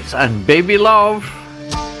 Golden Greats and Baby Love.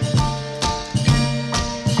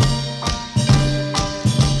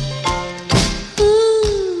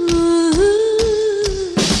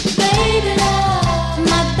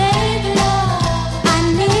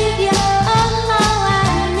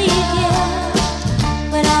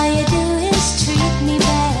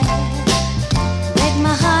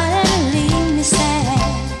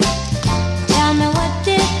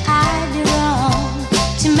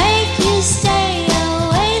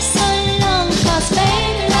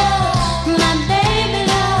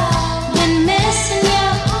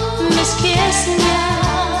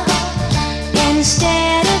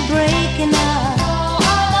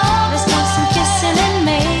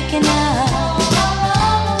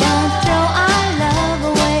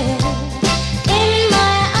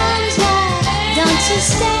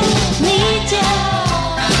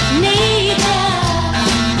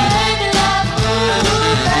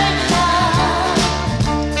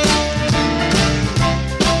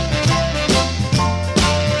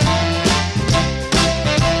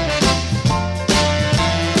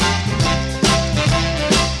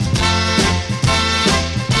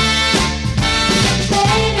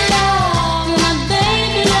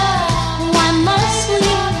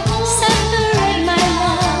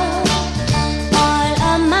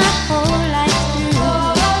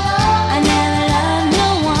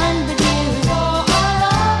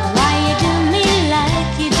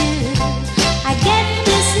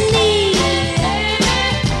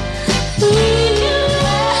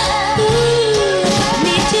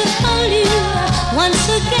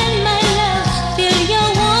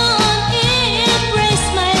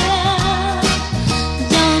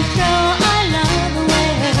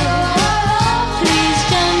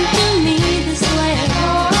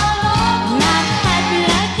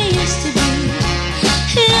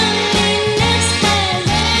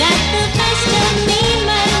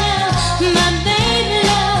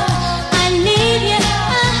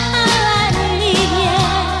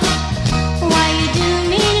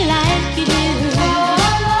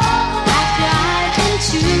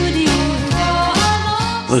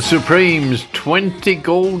 The Supremes, 20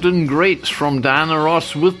 Golden Greats from Diana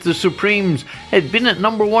Ross with the Supremes. It'd been at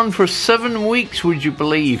number 1 for 7 weeks, would you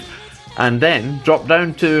believe? And then dropped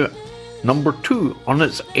down to number 2 on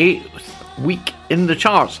its 8th week in the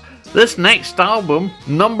charts. This next album,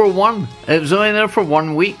 number 1, it was only there for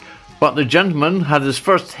 1 week, but the gentleman had his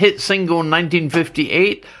first hit single in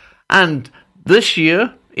 1958, and this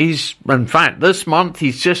year, this month,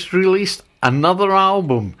 he's just released another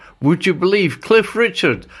album. Would you believe? Cliff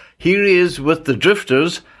Richard. Here he is with the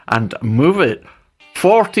Drifters and Move It.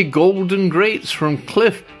 40 Golden Greats from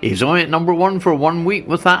Cliff. He's only at number 1 for 1 week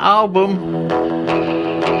with that album.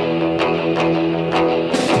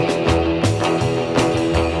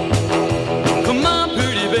 Come on,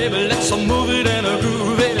 pretty baby, let's move it and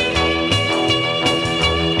groove it.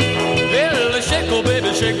 Well, shake, oh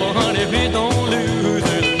baby, shake, oh honey, please don't lose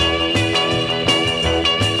it.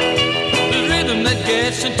 The rhythm that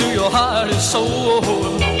gets into your heart and soul.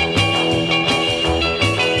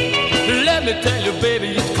 Let me tell you, baby,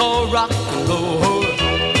 it's called rock and roll.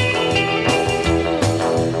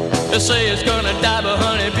 They say it's gonna die, but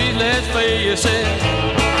honey, please let's face it.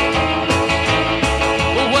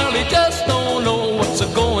 Well, he just don't know what's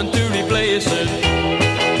going to replace it.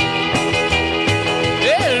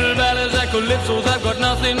 Yeah, ballads and calypsos, I've got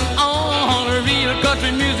nothing on. Real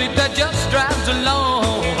country music that just drives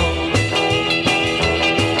along.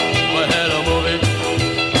 Well, hello, movie.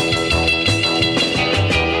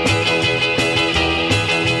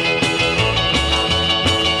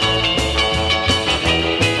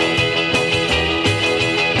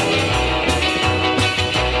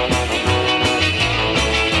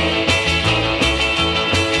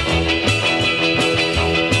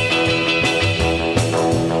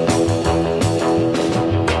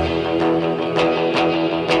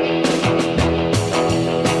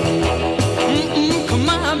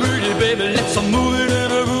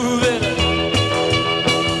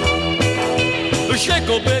 Shake,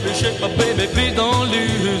 oh baby, shake, my baby, please don't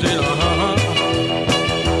lose it.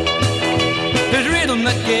 It's rhythm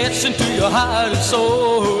that gets into your heart and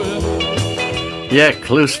soul. Yeah,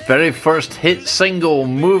 Cliff's very first hit single,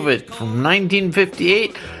 Move It, from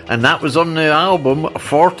 1958, and that was on the album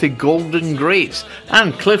 40 Golden Greats.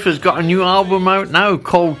 And Cliff has got a new album out now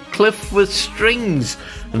called Cliff with Strings,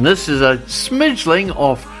 and this is a smidgeling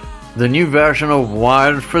of the new version of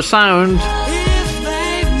Wired for Sound.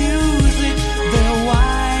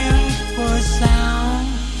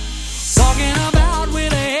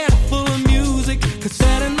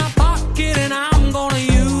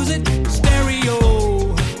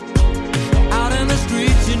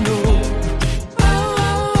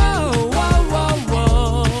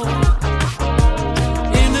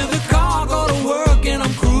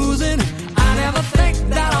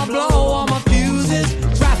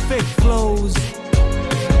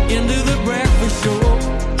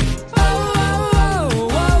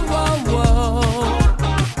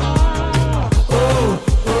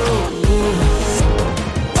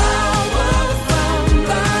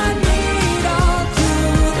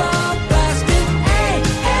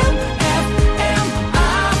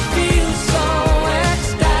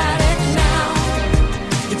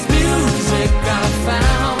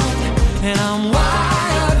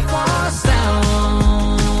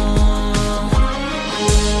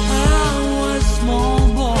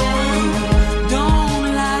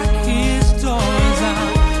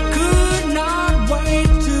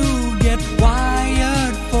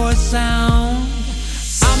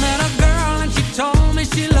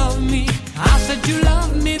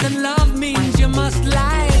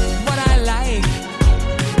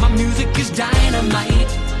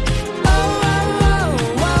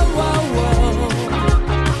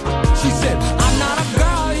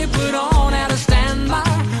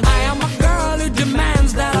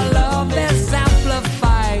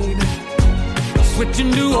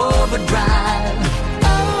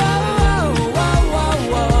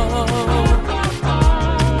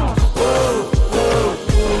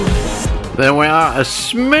 There we are, a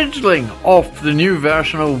smidgeling of the new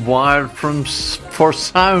version of Wired for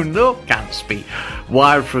Sound. Oh, can't speak.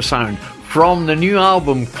 Wired for Sound. From the new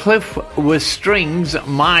album Cliff with Strings,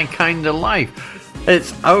 My Kind of Life.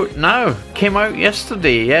 It's out now. Came out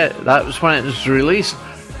yesterday. Yeah, that was when it was released.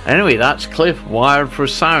 Anyway, that's Cliff, Wired for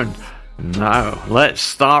Sound. Now, let's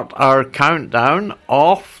start our countdown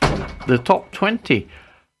of the top 20.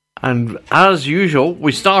 And as usual,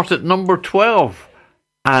 we start at number 12.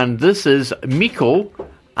 And this is Miko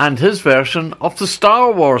and his version of the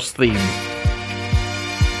Star Wars theme.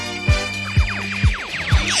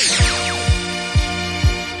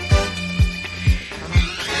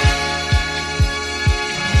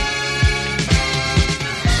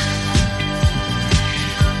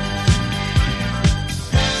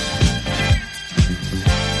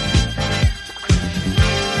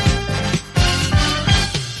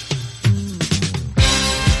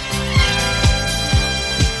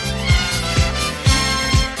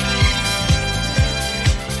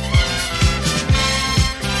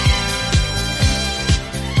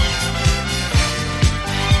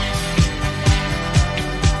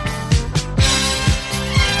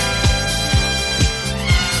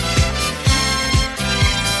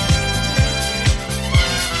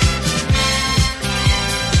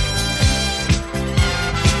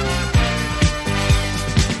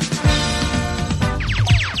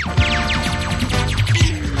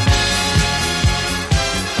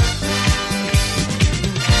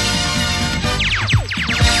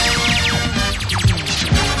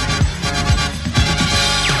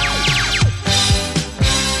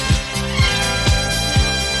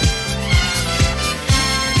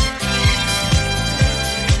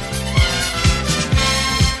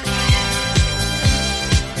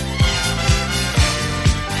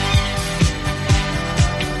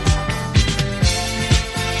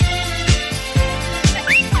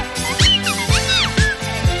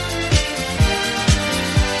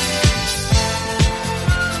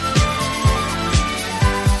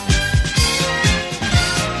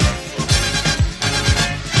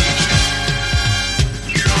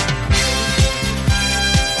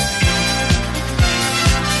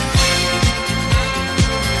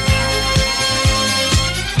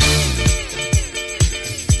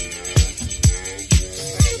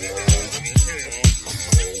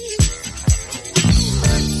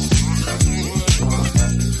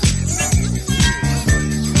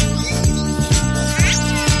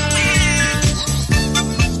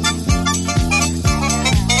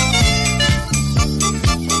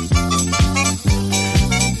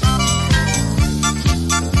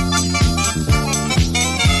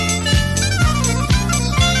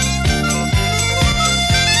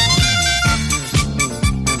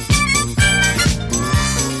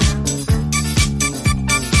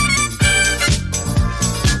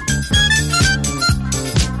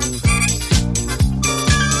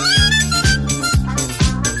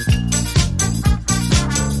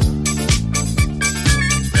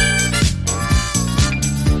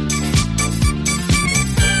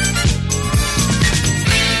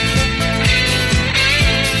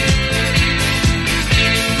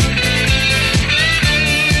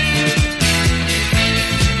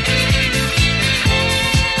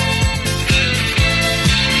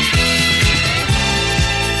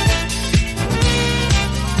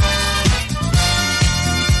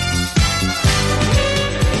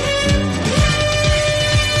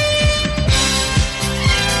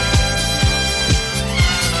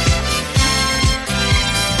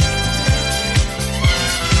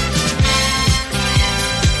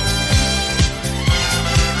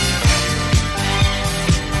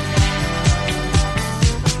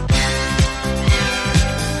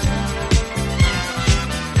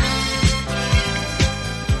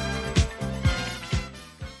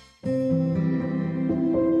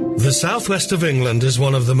 The southwest of England is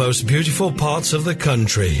one of the most beautiful parts of the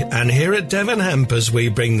country, and here at Devon Hampers we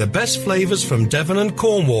bring the best flavours from Devon and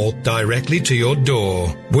Cornwall directly to your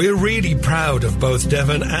door. We're really proud of both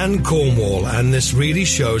Devon and Cornwall, and this really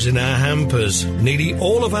shows in our hampers. Nearly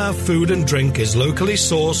all of our food and drink is locally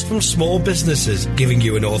sourced from small businesses, giving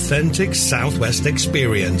you an authentic southwest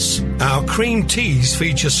experience. Our cream teas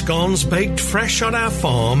feature scones baked fresh on our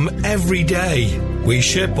farm every day. We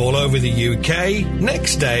ship all over the UK,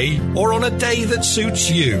 next day, or on a day that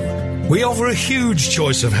suits you. We offer a huge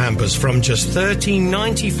choice of hampers from just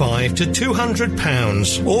 $13.95 to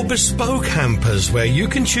 £200, or bespoke hampers where you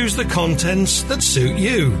can choose the contents that suit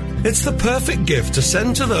you. It's the perfect gift to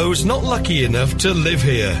send to those not lucky enough to live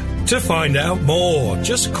here. To find out more,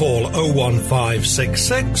 just call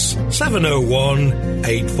 01566 701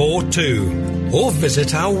 842 or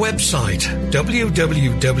visit our website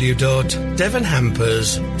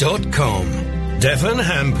www.devonhampers.com. Devon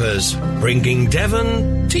Hampers, bringing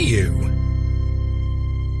Devon to you.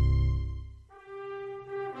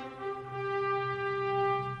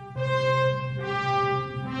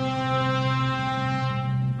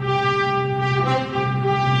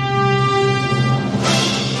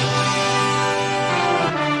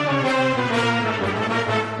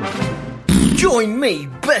 Join me,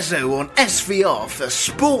 Bezzo, on SVR for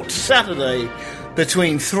Sports Saturday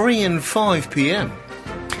between 3 and 5 p.m.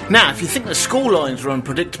 Now, if you think the scorelines are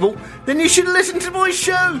unpredictable, then you should listen to my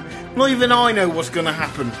show. Not even I know what's going to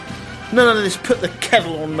happen. None of this put the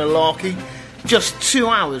kettle on malarkey. Just 2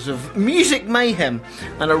 hours of music mayhem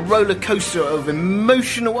and a roller coaster of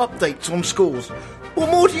emotional updates on scores. What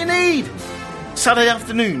more do you need? Saturday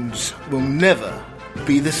afternoons will never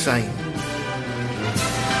be the same.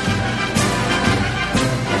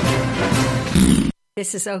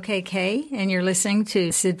 This is OKK, and you're listening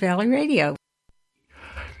to Sid Valley Radio.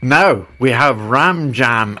 Now we have Ram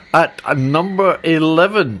Jam at number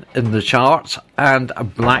 11 in the charts and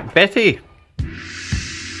Black Betty.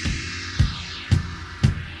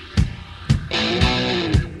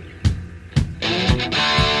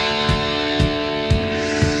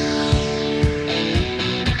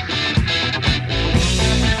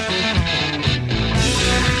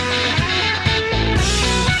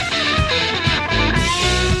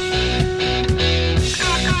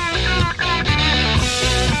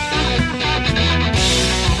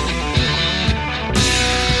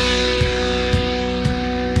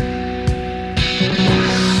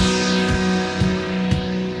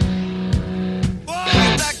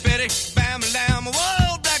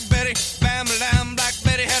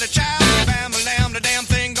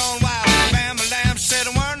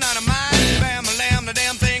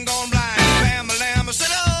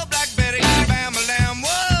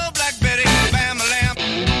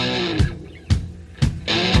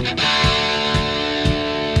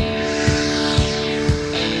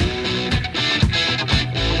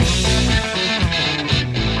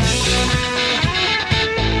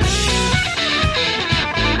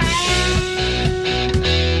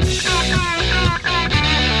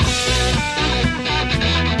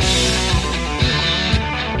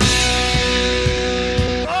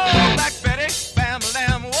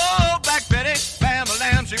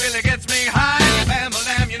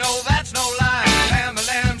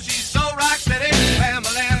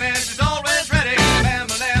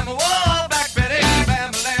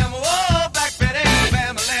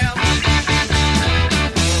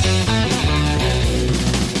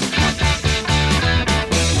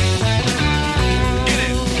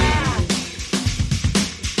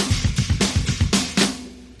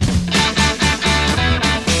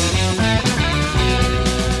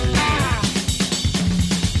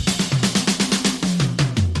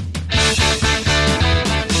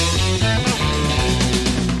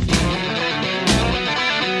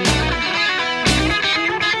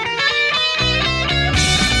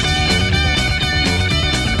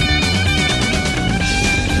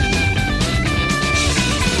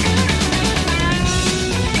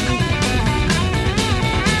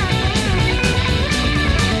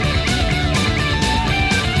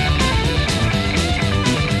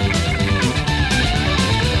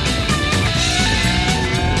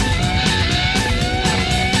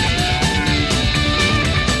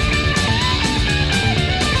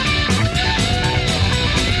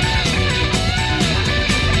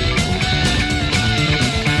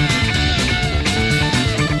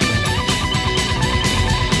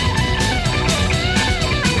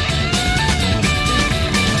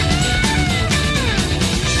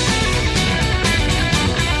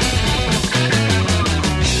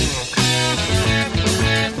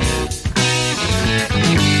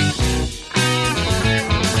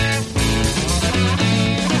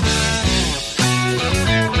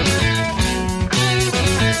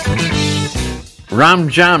 Ram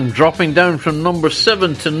Jam dropping down from number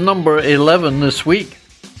 7 to number 11 this week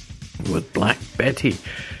with Black Betty.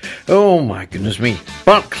 Oh my goodness me.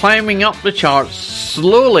 But climbing up the charts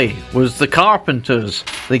slowly was the Carpenters.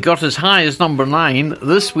 They got as high as number 9.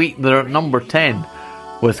 This week they're at number 10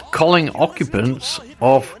 with Calling Occupants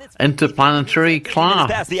of Interplanetary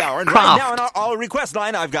Craft. Past the hour, and right now on our all request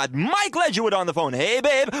line, I've got Mike Ledgerwood on the phone. Hey,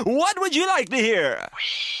 babe, what would you like to hear?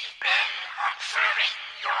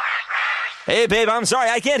 Hey, babe, I'm sorry,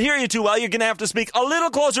 I can't hear you too well. You're going to have to speak a little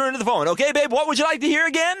closer into the phone. Okay, babe, what would you like to hear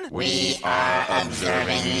again? We are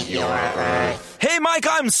observing your Earth. Hey, Mike,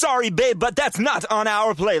 I'm sorry, babe, but that's not on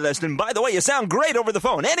our playlist. And by the way, you sound great over the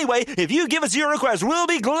phone. Anyway, if you give us your request, we'll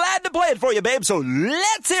be glad to play it for you, babe, so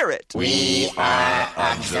let's hear it. We are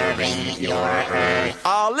observing your Earth.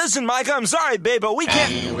 Listen, Mike, I'm sorry, babe, but we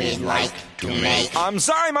can't... And we'd like to make... I'm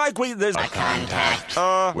sorry, Mike, there's... a contact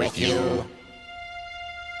with you.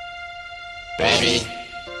 Baby.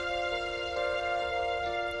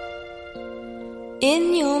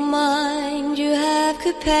 In your mind you have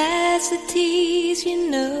capacities,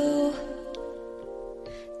 you know,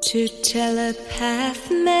 to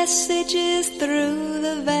telepath messages through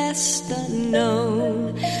the vast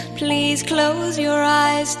unknown. Please close your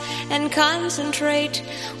eyes and concentrate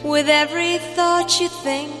with every thought you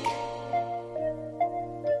think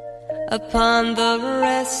upon the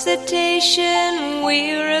recitation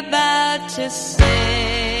we're about to sing.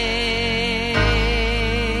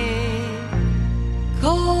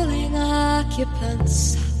 Calling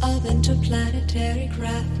occupants of interplanetary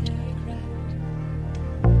craft.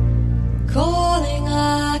 Calling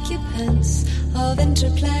occupants of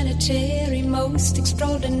interplanetary most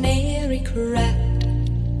extraordinary craft.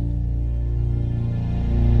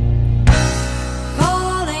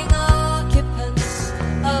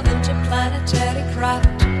 Of interplanetary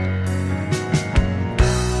craft.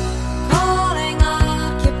 Calling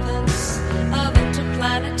occupants of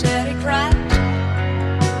interplanetary craft.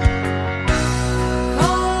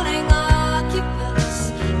 Calling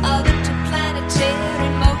occupants of interplanetary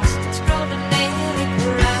most extraordinary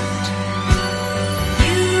craft.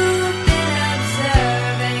 You've been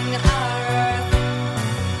observing our Earth,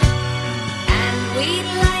 and we'd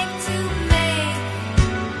like to make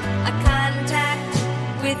a contact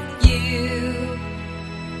with you.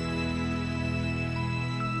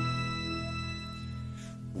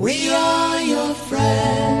 We are your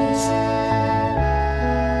friends.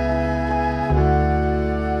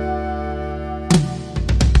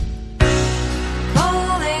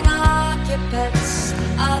 Calling occupants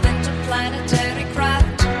of interplanetary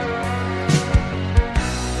craft.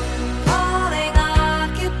 Calling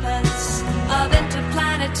occupants of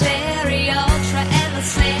interplanetary ultra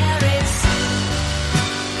emissaries.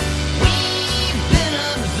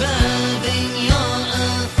 Observing your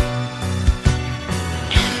Earth,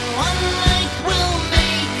 and one night we'll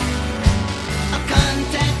make a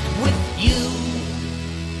contact with you.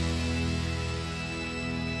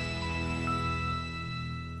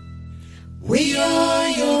 We are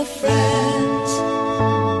your friends.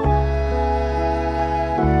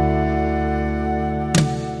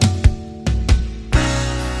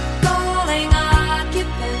 Calling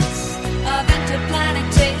occupants of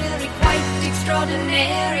interplanetary quite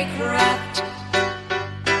extraordinary craft.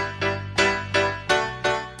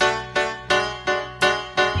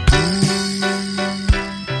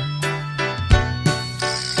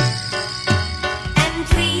 And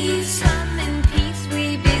please come in peace,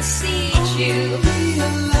 we beseech you.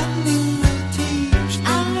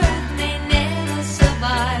 Our Earth may never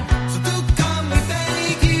survive. So do come, we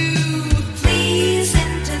beg you. Please,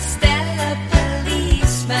 interstellar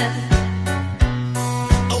policeman.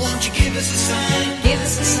 Oh, won't you give us a sign? Give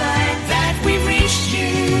us a sign that we've reached you.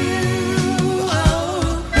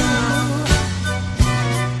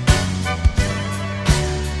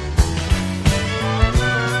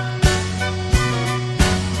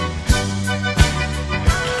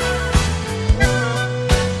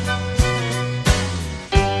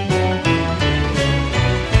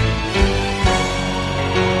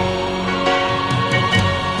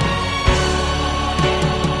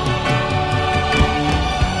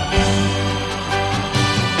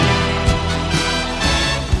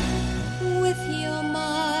 With your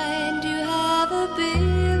mind you have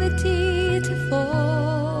ability to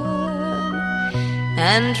form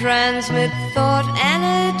and transmit thought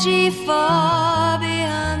energy far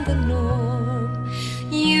beyond the norm.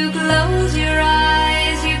 You close your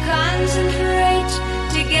eyes, you concentrate,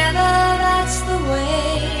 together that's the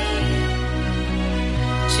way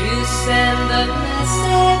to send the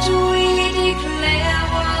message we declare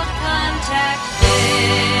world contact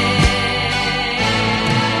day.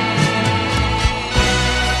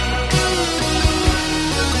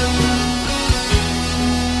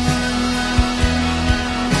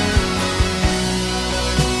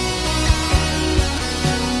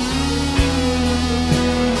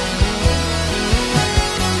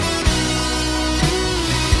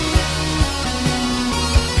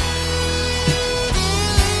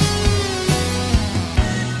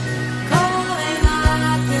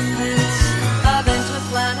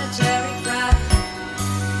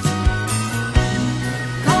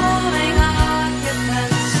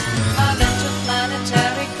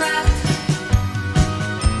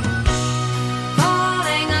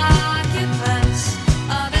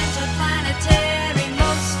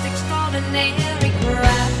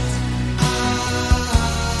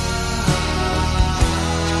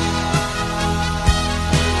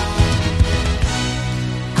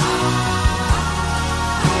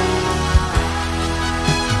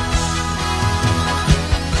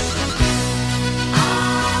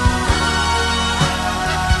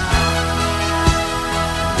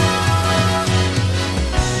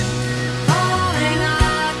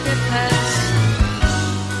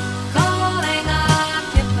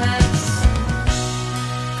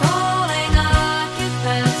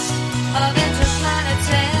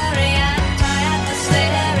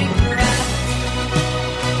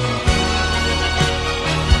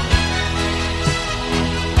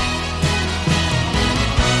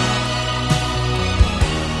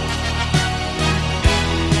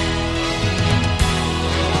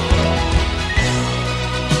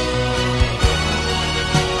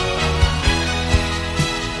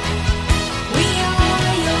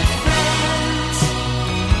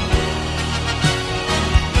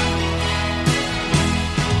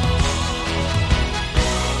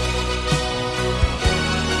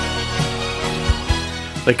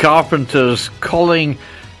 The Carpenters calling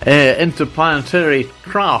interplanetary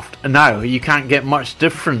craft. And now you can't get much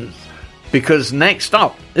different, because next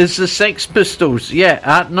up is the Sex Pistols. Yeah,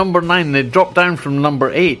 at number 9, they dropped down from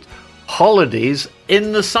number 8. Holidays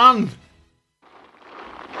in the Sun.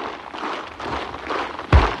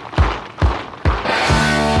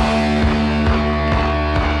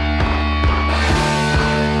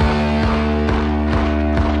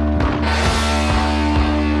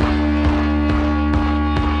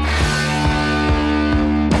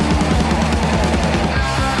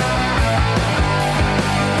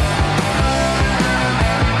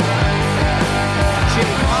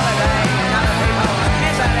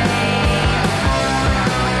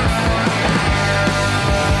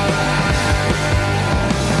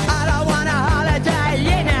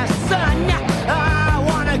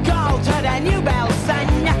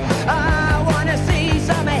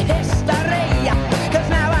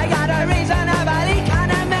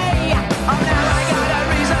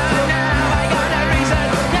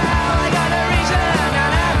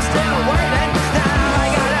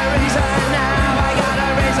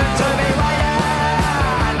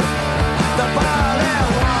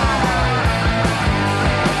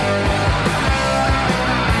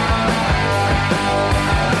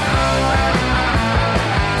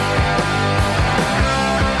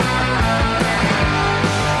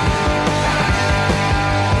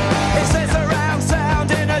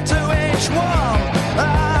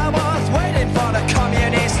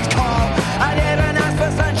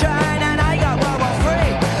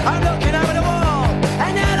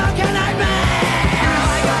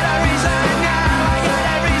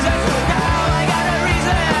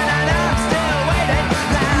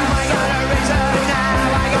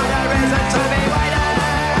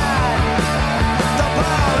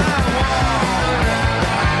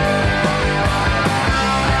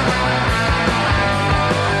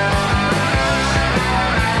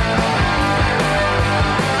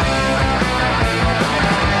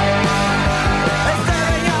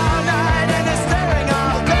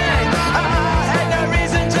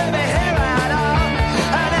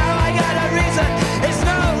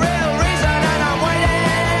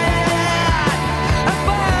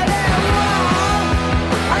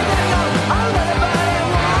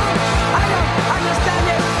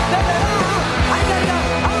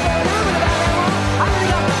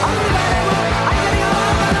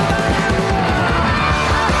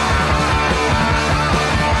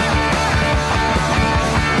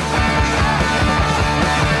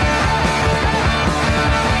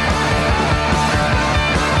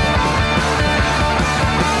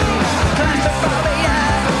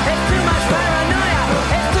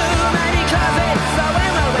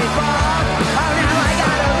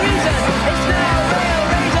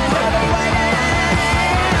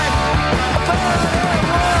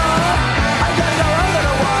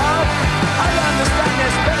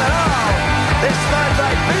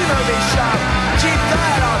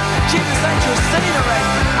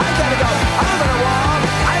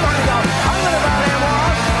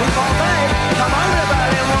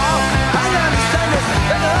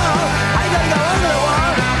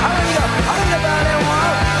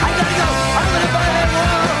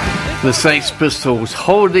 The Sex Pistols,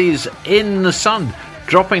 Holidays in the Sun,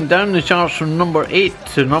 dropping down the charts from number 8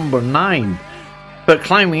 to number 9. But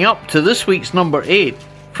climbing up to this week's number 8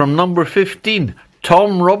 from number 15,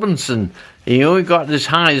 Tom Robinson. He only got as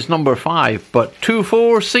high as number 5, but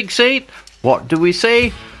 2468, what do we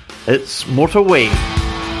say? It's Motorway.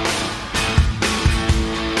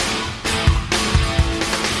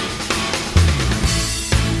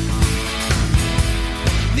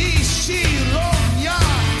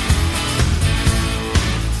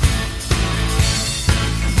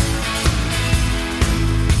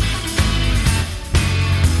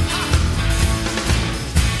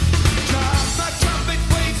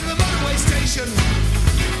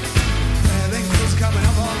 Coming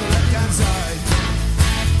up on the left-hand side,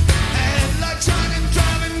 and like shining.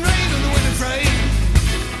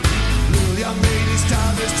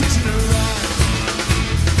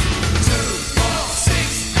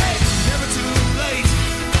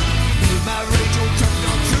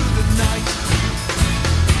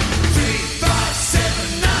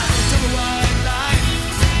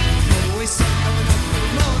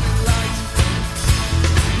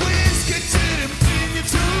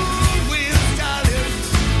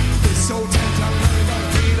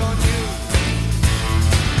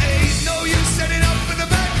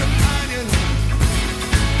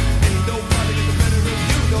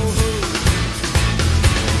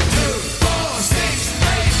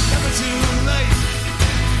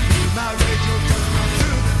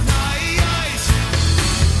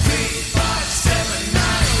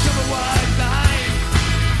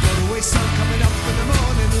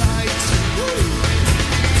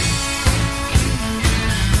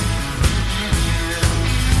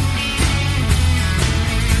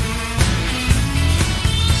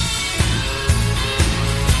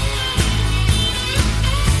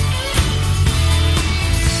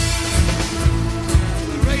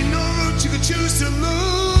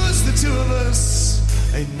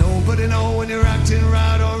 Nobody know when you're acting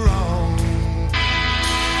right or wrong.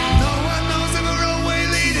 No one knows if a roadway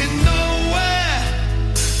leading nowhere.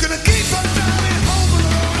 Gonna keep on driving home for the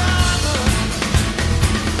Rhode Island.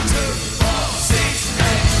 2, 4, 6, 8,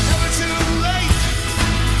 never too late.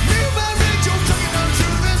 New man radio trucking on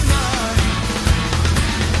through the night.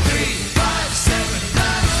 3, 5, 7, 9,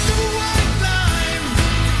 double white line.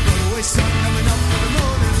 Motorway sun coming up for the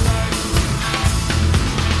morning light.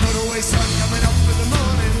 Motorway sun coming up for the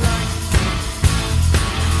morning light.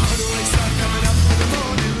 Motorway sun coming up for the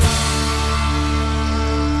morning light.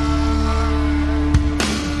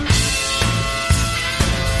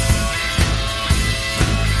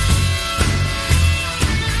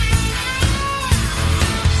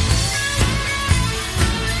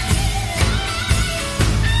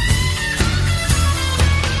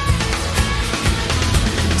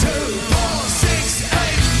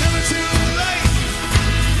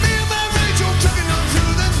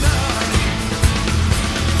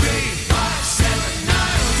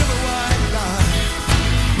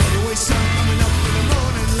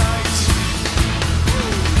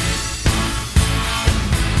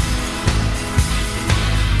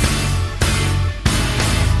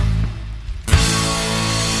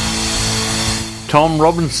 Tom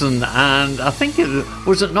Robinson, and I think it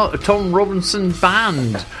was not a Tom Robinson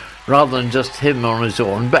band rather than just him on his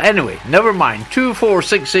own. But anyway, never mind.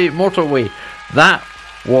 2468 Motorway. That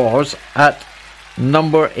was at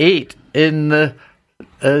number 8 in the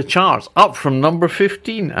charts, up from number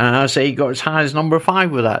 15. And I say he got as high as number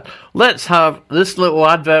 5 with that. Let's have this little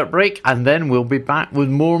advert break, and then we'll be back with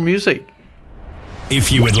more music. If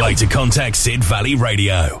you would like to contact Sid Valley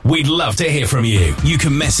Radio, we'd love to hear from you. You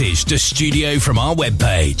can message the studio from our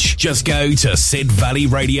webpage. Just go to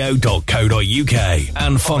sidvalleyradio.co.uk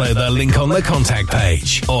and follow the link on the contact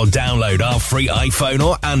page, or download our free iPhone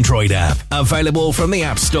or Android app, available from the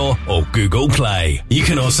App Store or Google Play. You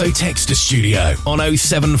can also text the studio on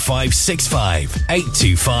 07565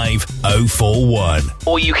 825 041,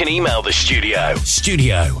 or you can email the studio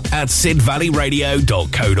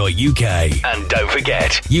 @sidvalleyradio.co.uk. And don't forget,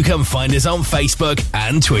 you can find us on Facebook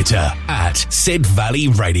and Twitter at Sid Valley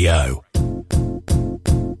Radio.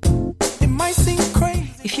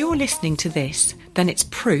 If you're listening to this, then it's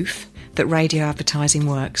proof that radio advertising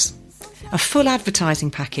works. A full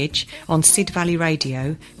advertising package on Sid Valley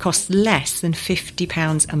Radio costs less than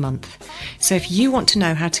 £50 a month. So if you want to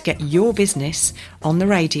know how to get your business on the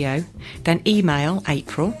radio, then email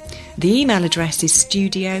April. The email address is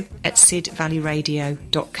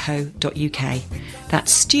studio@sidvalleyradio.co.uk.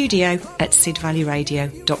 That's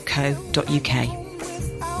studio@sidvalleyradio.co.uk.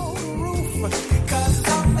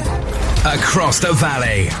 Across the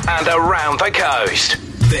valley and around the coast,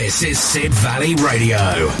 this is Sid Valley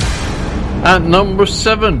Radio. At number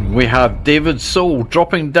 7, we have David Soul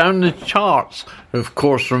dropping down the charts. Of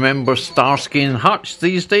course, remember Starsky and Hutch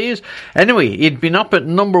these days? Anyway, he'd been up at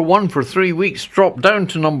number 1 for 3 weeks, dropped down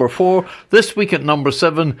to number 4. This week at number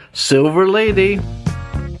 7, Silver Lady.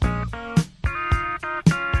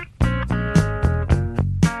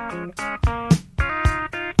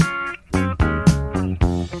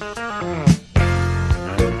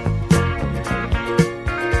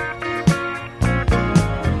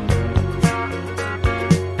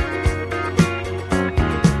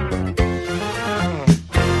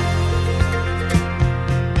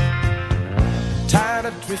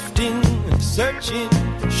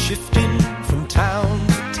 Shifting from town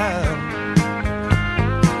to town.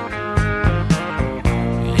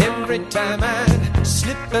 Every time I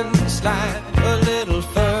slip and slide a little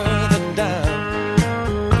further down.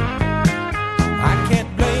 I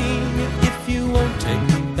can't blame you if you won't take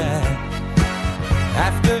me back.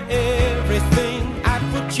 After everything I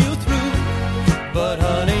put you through, but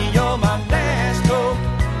honey, you're my last hope,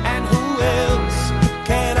 and who else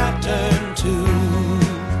can I turn to?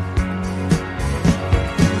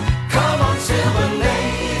 Silver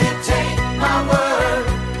lady, take my word,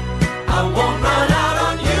 I won't run out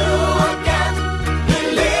on you again.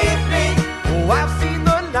 Believe me, oh, I've seen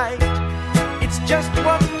the light. It's just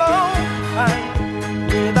one long fight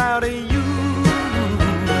without you.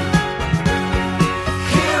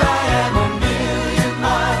 Here I am, a million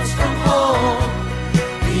miles from home.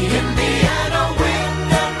 The Indiana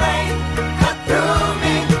wind and rain cut through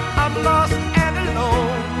me. I'm lost and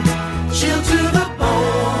alone, chilled to the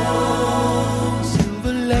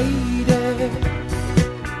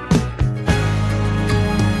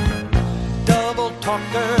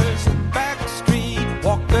talkers and backstreet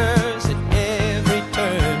walkers at every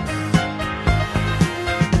turn.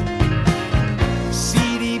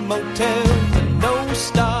 Seedy motels and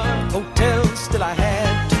no-star hotels, still I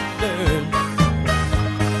had to learn.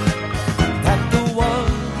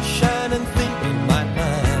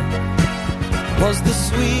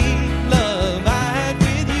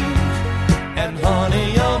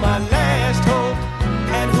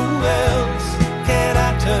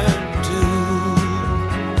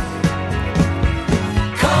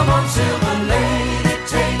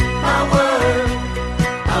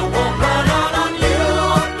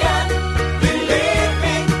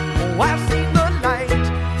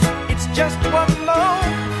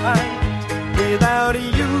 right without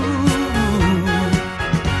you.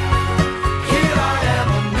 Here I am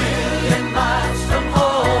a million miles from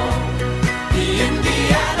home. The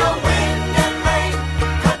Indiana wind and rain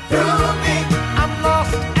cut through me. I'm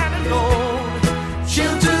lost and alone,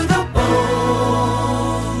 chilled to the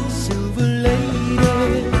bone. Silver lady,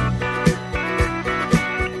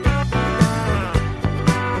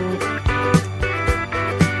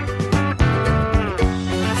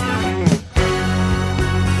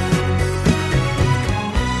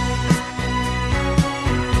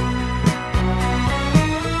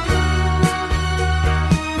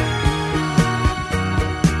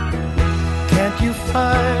 can't you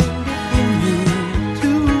find it in you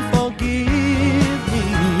to forgive me?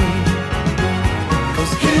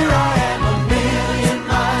 'Cause here I am a million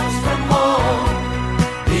miles from home.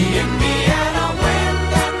 The Indiana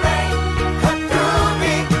wind and rain cut through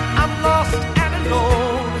me. I'm lost and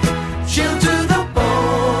alone, chilled to the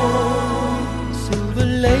bone. Silver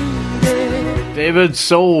lady. David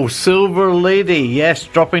Soul, Silver Lady, yes,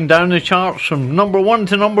 dropping down the charts from number 1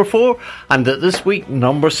 to number 4, and at this week,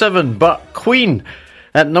 number 7. But Queen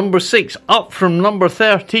at number 6, up from number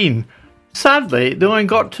 13. Sadly, they only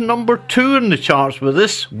got to number 2 in the charts with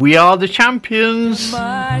this, We Are the Champions.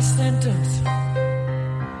 My sentence,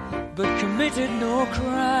 but committed no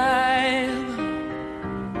crime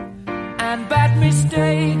and bad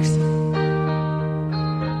mistakes.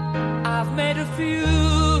 I've made a few.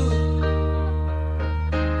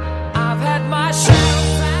 I've had my share of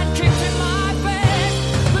bad kicks in my face,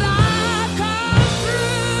 but I've come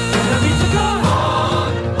through. And I need to go on.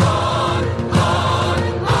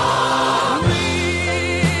 We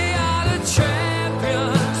are the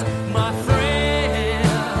champions, my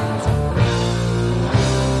friends,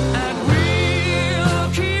 and we'll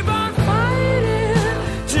keep on fighting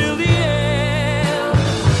till the end.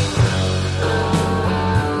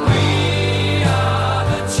 We are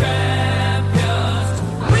the champions.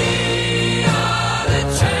 We are the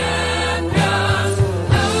champions.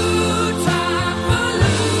 No time for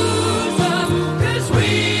losers, 'cause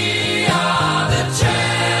we are the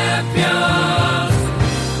champions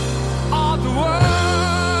of the world.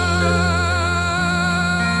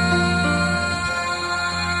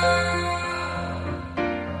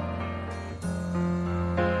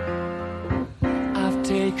 I've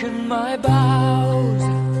taken my bows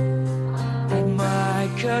at my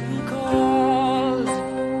curtain calls.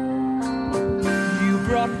 You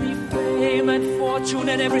brought me fame and fortune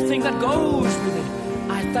and everything that goes with it.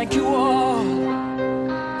 I thank you all,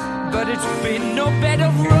 but it's been no bed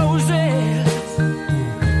of roses,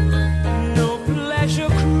 no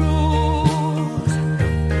pleasure cruise.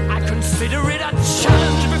 I consider it a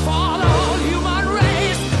challenge before the whole human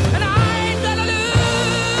race, and I ain't gonna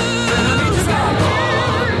lose. I need to go.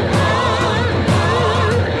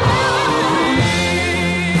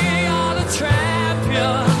 We are the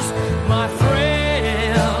champions, my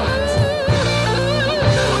friends,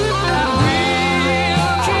 and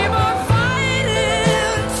we'll keep on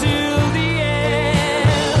fighting till the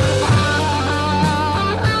end.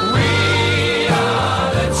 We are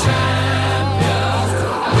the champions.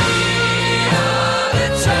 We are the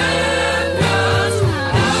champions.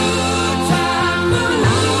 No time for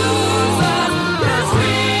losers, 'cause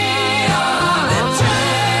we are the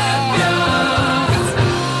champions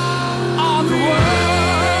of the world.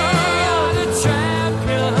 The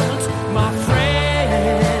champions, my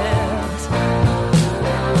friends,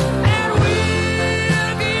 and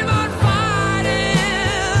we'll keep on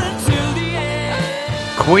fighting till the end.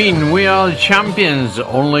 Queen, We Are the Champions,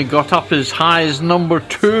 only got up as high as number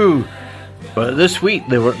 2. But this week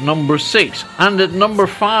they were at number 6. And at number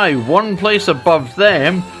 5, one place above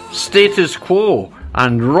them, Status Quo,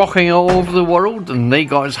 and Rocking All Over the World, and they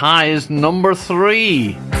got as high as number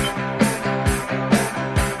 3.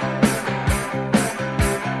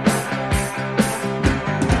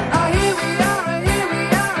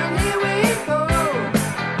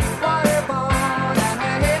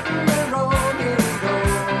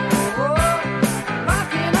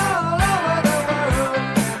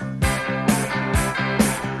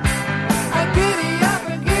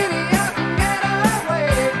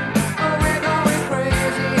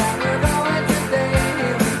 We're going today,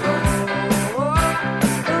 here we go.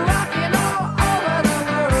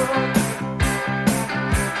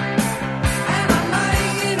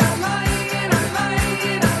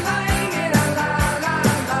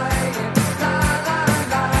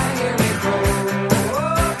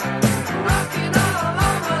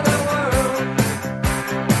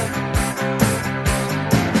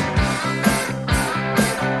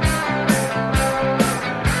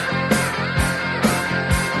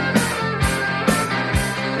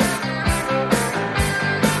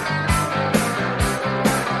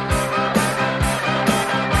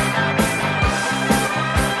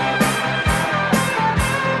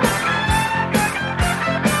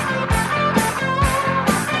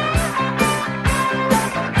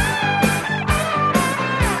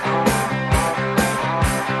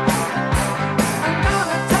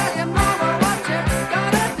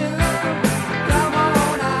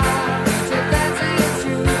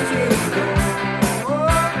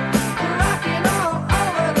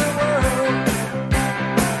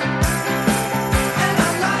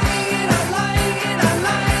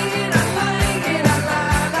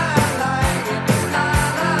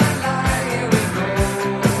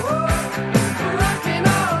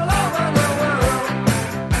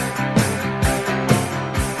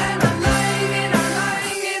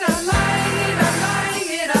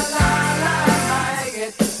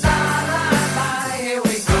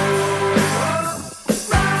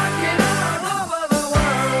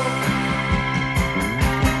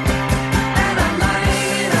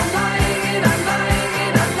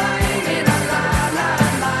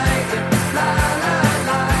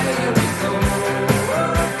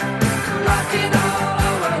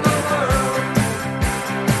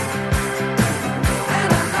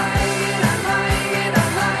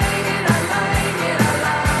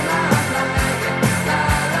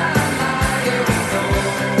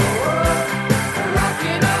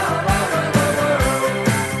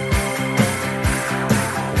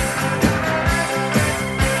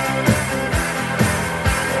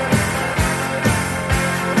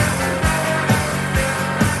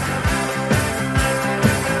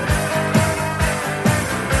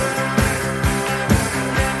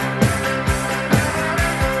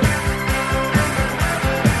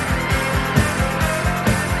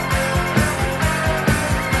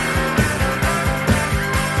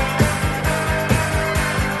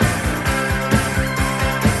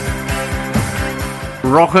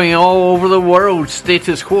 Rocking all over the world,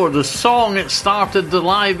 Status Quo. The song, it started the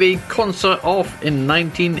Live Aid concert off in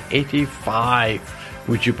 1985.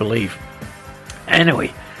 Would you believe?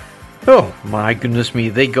 Anyway, oh my goodness me,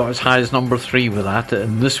 they got as high as number 3 with that,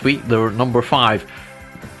 and this week they were at number 5.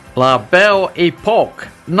 La Belle Epoque,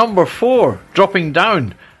 number 4, dropping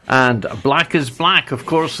down. And Black is Black, of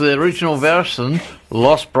course, the original version,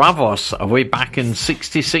 Los Bravos, way back in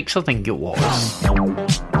 66, I think it was.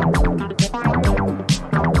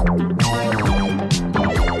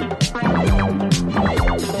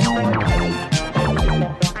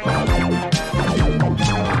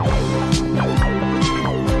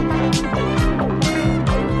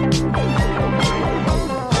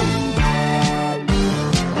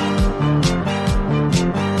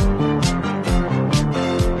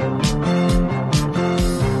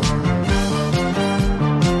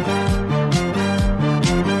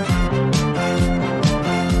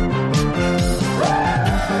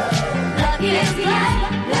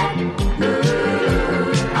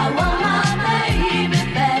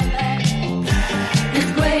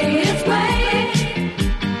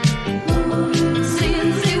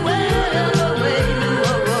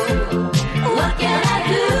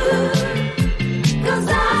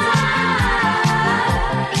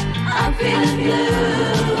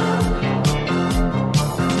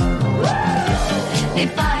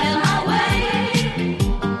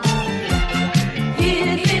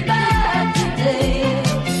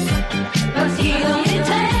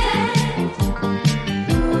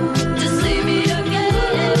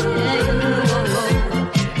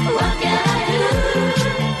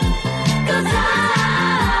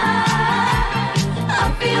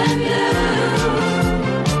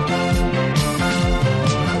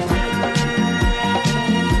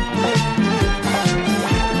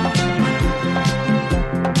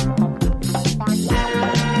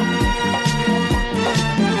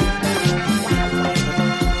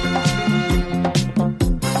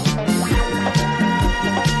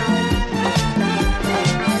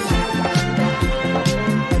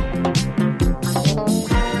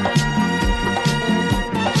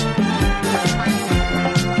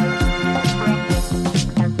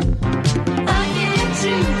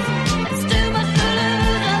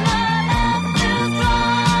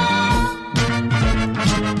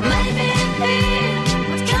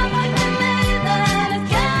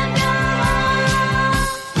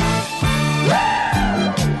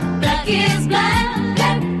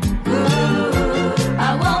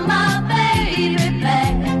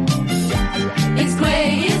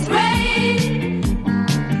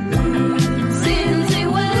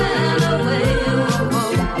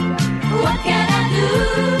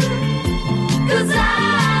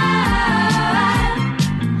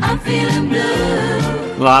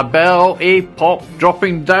 La Belle Epoque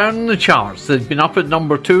dropping down the charts. They'd been up at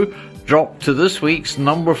number 2, dropped to this week's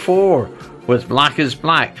number 4 with Black is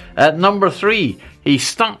Black. At number 3, he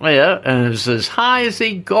stuck there and is as high as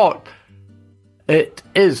he got. It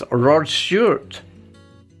is Rod Stewart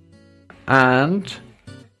and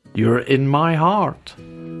You're in My Heart.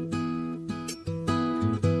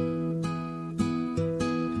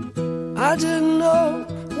 I didn't know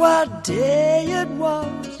what day it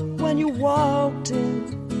was when you walked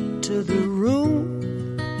into the room.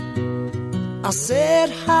 I said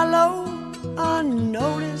hello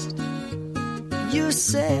unnoticed. You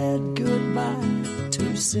said goodbye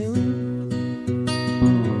too soon.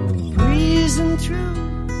 Breezing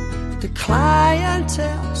through the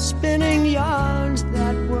clientele, spinning yarns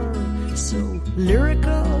that were so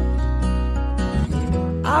lyrical.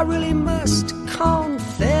 I really must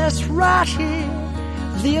confess right here,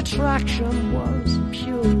 the attraction was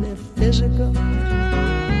purely physical.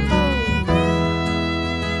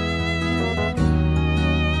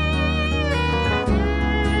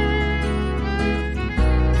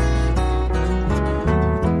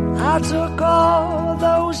 I took all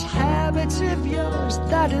those habits of yours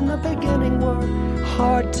that in the beginning were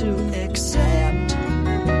hard to accept.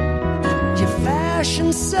 Your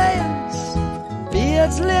fashion sense,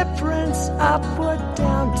 beards, lip prints, I put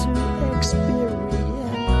down to experience.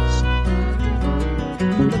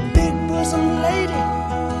 The big bosom lady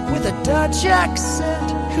with a Dutch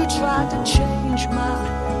accent who tried to change my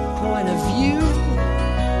point of view.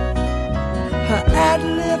 Her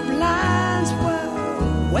ad-lib lines were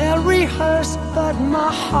well rehearsed, but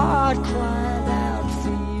my heart cried out for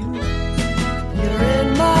you. You're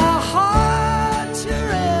in my heart, you're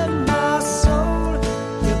in my soul.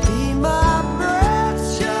 You'll be my breath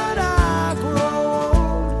should I grow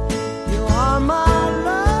old. You are my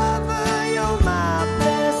lover, you're my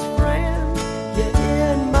best friend. You're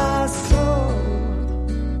in my soul.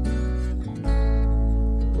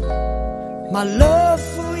 My love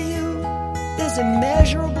for you is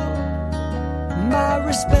immeasurable. My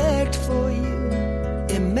respect for you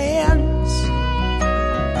immense.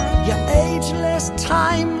 You're ageless,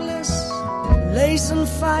 timeless, lace and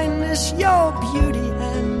fineness, your beauty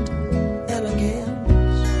and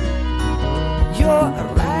elegance. You're a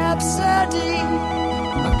rhapsody,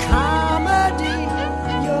 a comedy,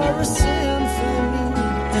 you're a symphony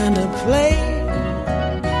and a play.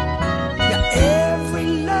 You're every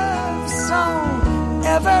love song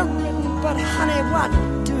ever written, but honey, what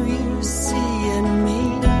do you see in me?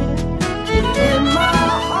 You're in my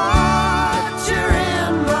heart, you're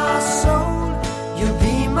in my soul. You'll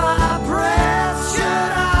be my breath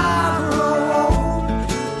should I grow old.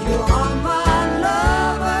 You are my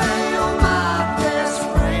lover, you're my best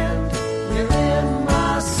friend. You're in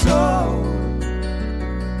my soul.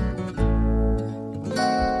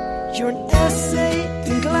 You're an essay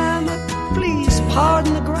in glamour, please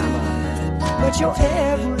pardon the grammar, but you're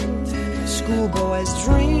every schoolboy's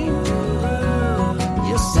dream.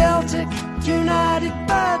 You're Celtic, United,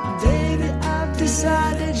 but baby, I've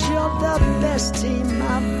decided you're the best team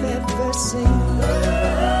I've ever seen.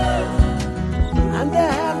 And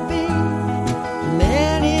there have been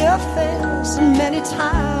many affairs, and many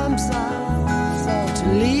times I thought to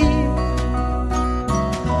leave,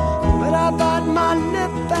 but I bite my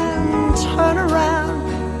lip and turn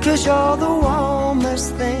around, 'cause you're the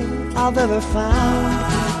warmest thing I've ever found.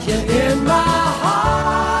 You're in my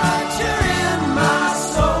heart, you're in my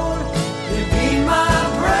soul. You'll be my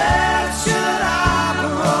breath should I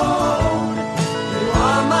grow old. You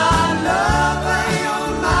are my lover,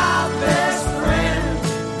 you're my best friend.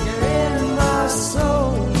 You're in my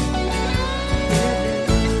soul.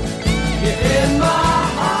 You're in my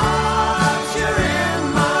heart, you're in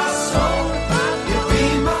my soul. You'll be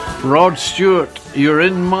my Rod Stewart, You're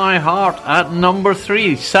in My Heart at number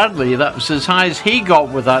 3. Sadly, that was as high as he got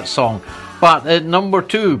with that song. But at number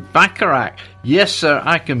 2, Bacharach, Yes Sir,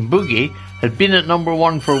 I Can Boogie, had been at number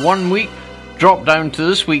 1 for 1 week, dropped down to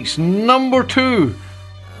this week's number 2.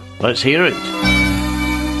 Let's hear it.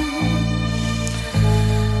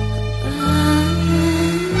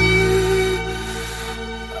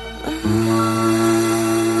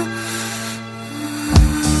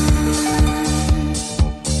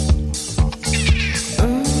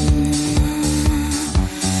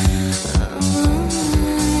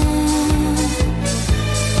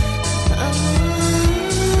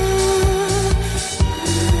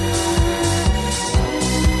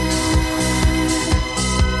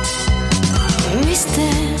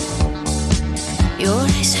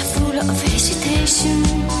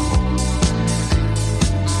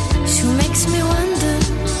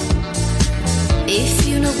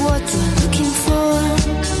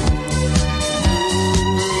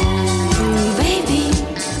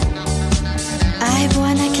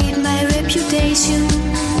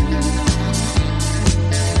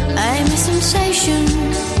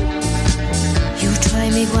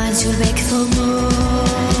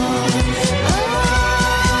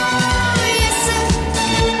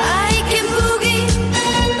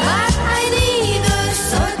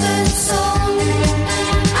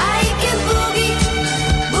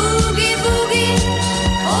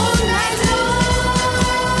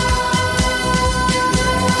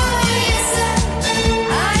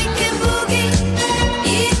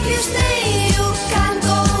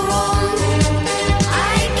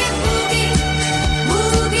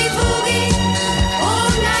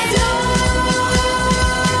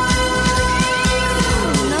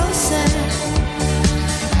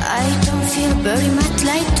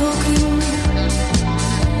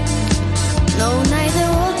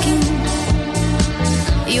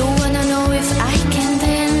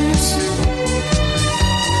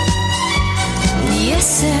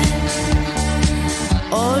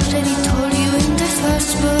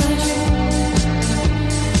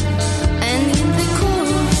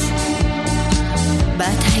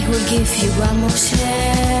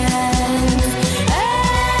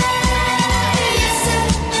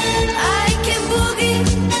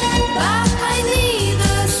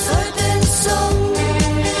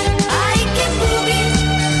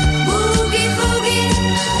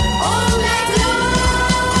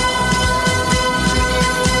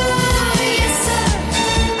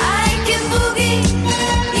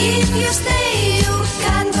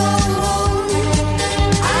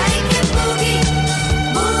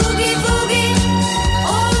 boogie, boogie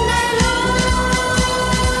all night long.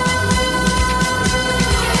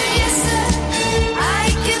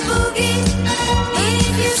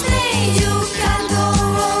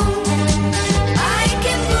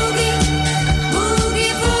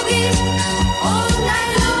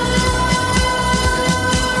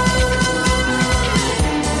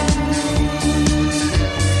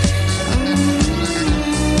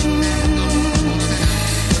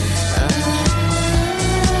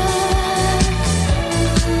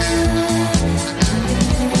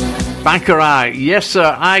 Baccarat, Yes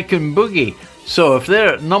Sir, I Can Boogie. So if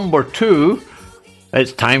they're at number 2,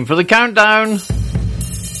 it's time for the countdown.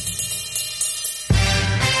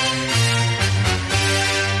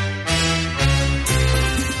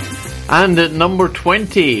 And at number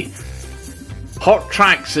 20, Hot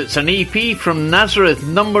Tracks, it's an EP from Nazareth.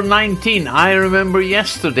 Number 19, I Remember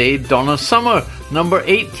Yesterday, Donna Summer. Number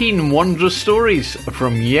 18, Wondrous Stories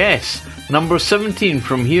from Yes. Number 17,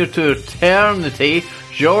 From Here to Eternity,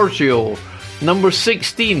 Giorgio. Number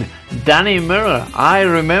 16, Danny Mirror, I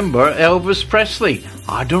Remember Elvis Presley.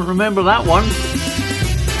 I don't remember that one.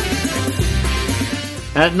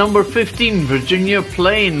 At number 15, Virginia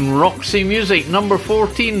Plain, Roxy Music. Number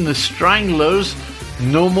 14, The Stranglers,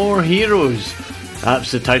 No More Heroes.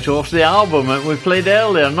 That's the title of the album that we played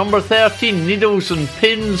earlier. Number 13, Needles and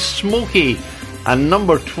Pins, Smokey. And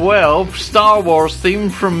number 12, Star Wars theme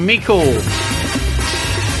from Miko.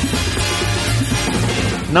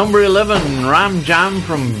 Number 11, Ram Jam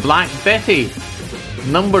from Black Betty.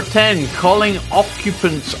 Number 10, Calling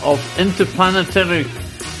Occupants of Interplanetary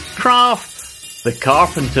Craft, The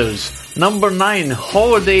Carpenters. Number 9,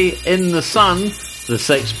 Holiday in the Sun, The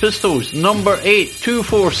Sex Pistols. Number 8,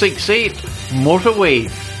 2468, Motorway.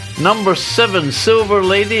 Number 7, Silver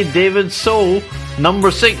Lady, David Soul. Number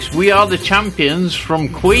 6, We Are the Champions from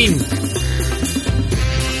Queen.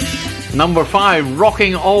 Number 5,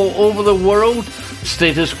 Rocking All Over the World,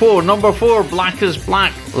 Status Quo. Number 4, Black is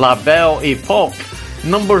Black, La Belle Epoque.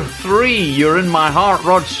 Number 3, You're in My Heart,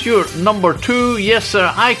 Rod Stewart. Number 2, Yes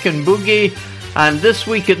Sir, I Can Boogie. And this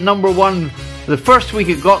week at number 1, the first week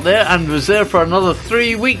it got there and was there for another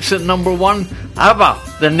 3 weeks at number 1, ABBA,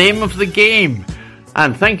 The Name of the Game.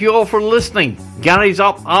 And thank you all for listening. Gary's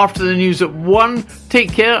up after the news at 1.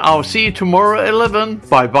 Take care, I'll see you tomorrow at 11.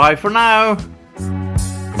 Bye bye for now.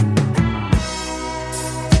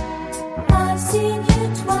 I've seen you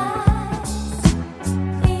twice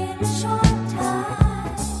in a short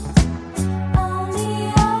time,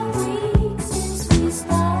 only a week since we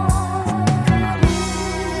started.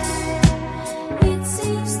 It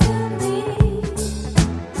seems to me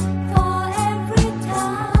for every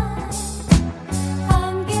time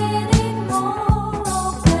I'm getting more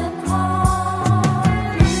open-hearted.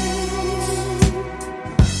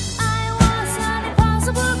 I was an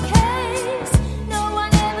impossible case, no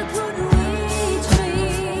one ever could reach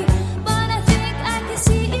me. But I think I can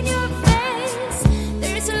see in your face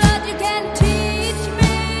there's a lot you can teach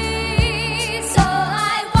me. So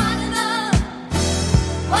I wanna know,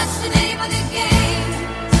 what's the name of the game?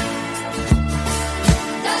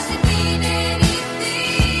 Does it mean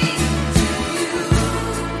anything to you?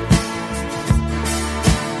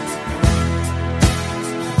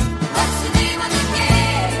 What's the name of the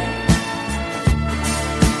game?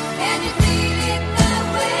 Can you feel it the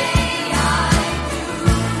way I do?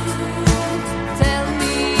 Tell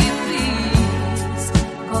me please,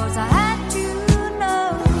 'cause I had to know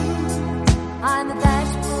I'm a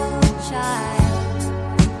bashful child,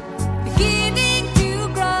 beginning to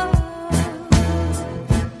grow.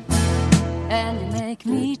 And you make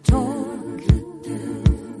me talk,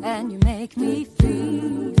 and you make me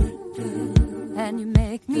feel, and you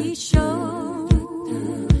make me show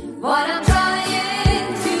what I'm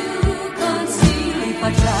trying to conceal. If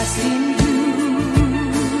I trust in you,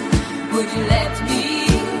 would you let me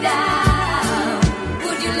down?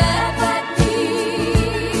 Would you laugh at me?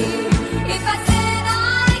 If I said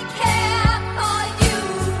I care for you,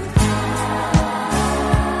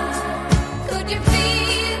 could you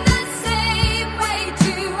feel the same way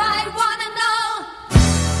too? I wanna know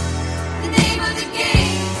the name of the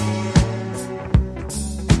game.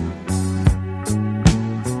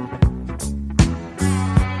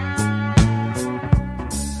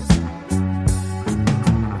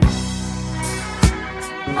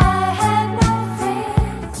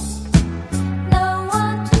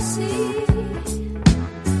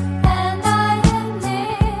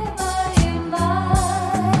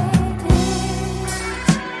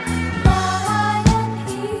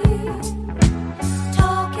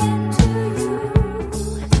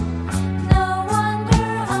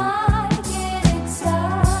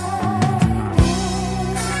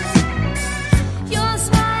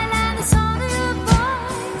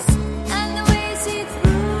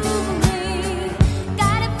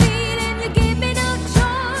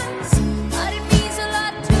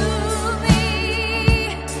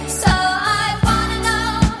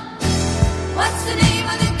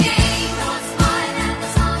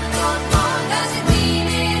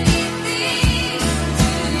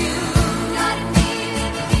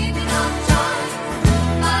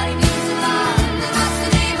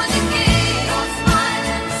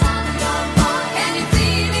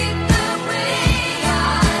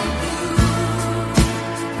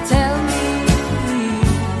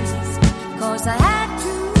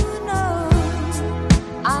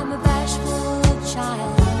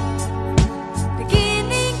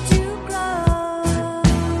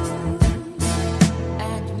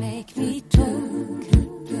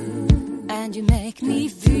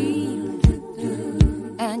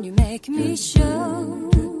 make me show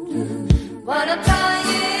what I'm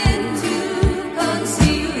trying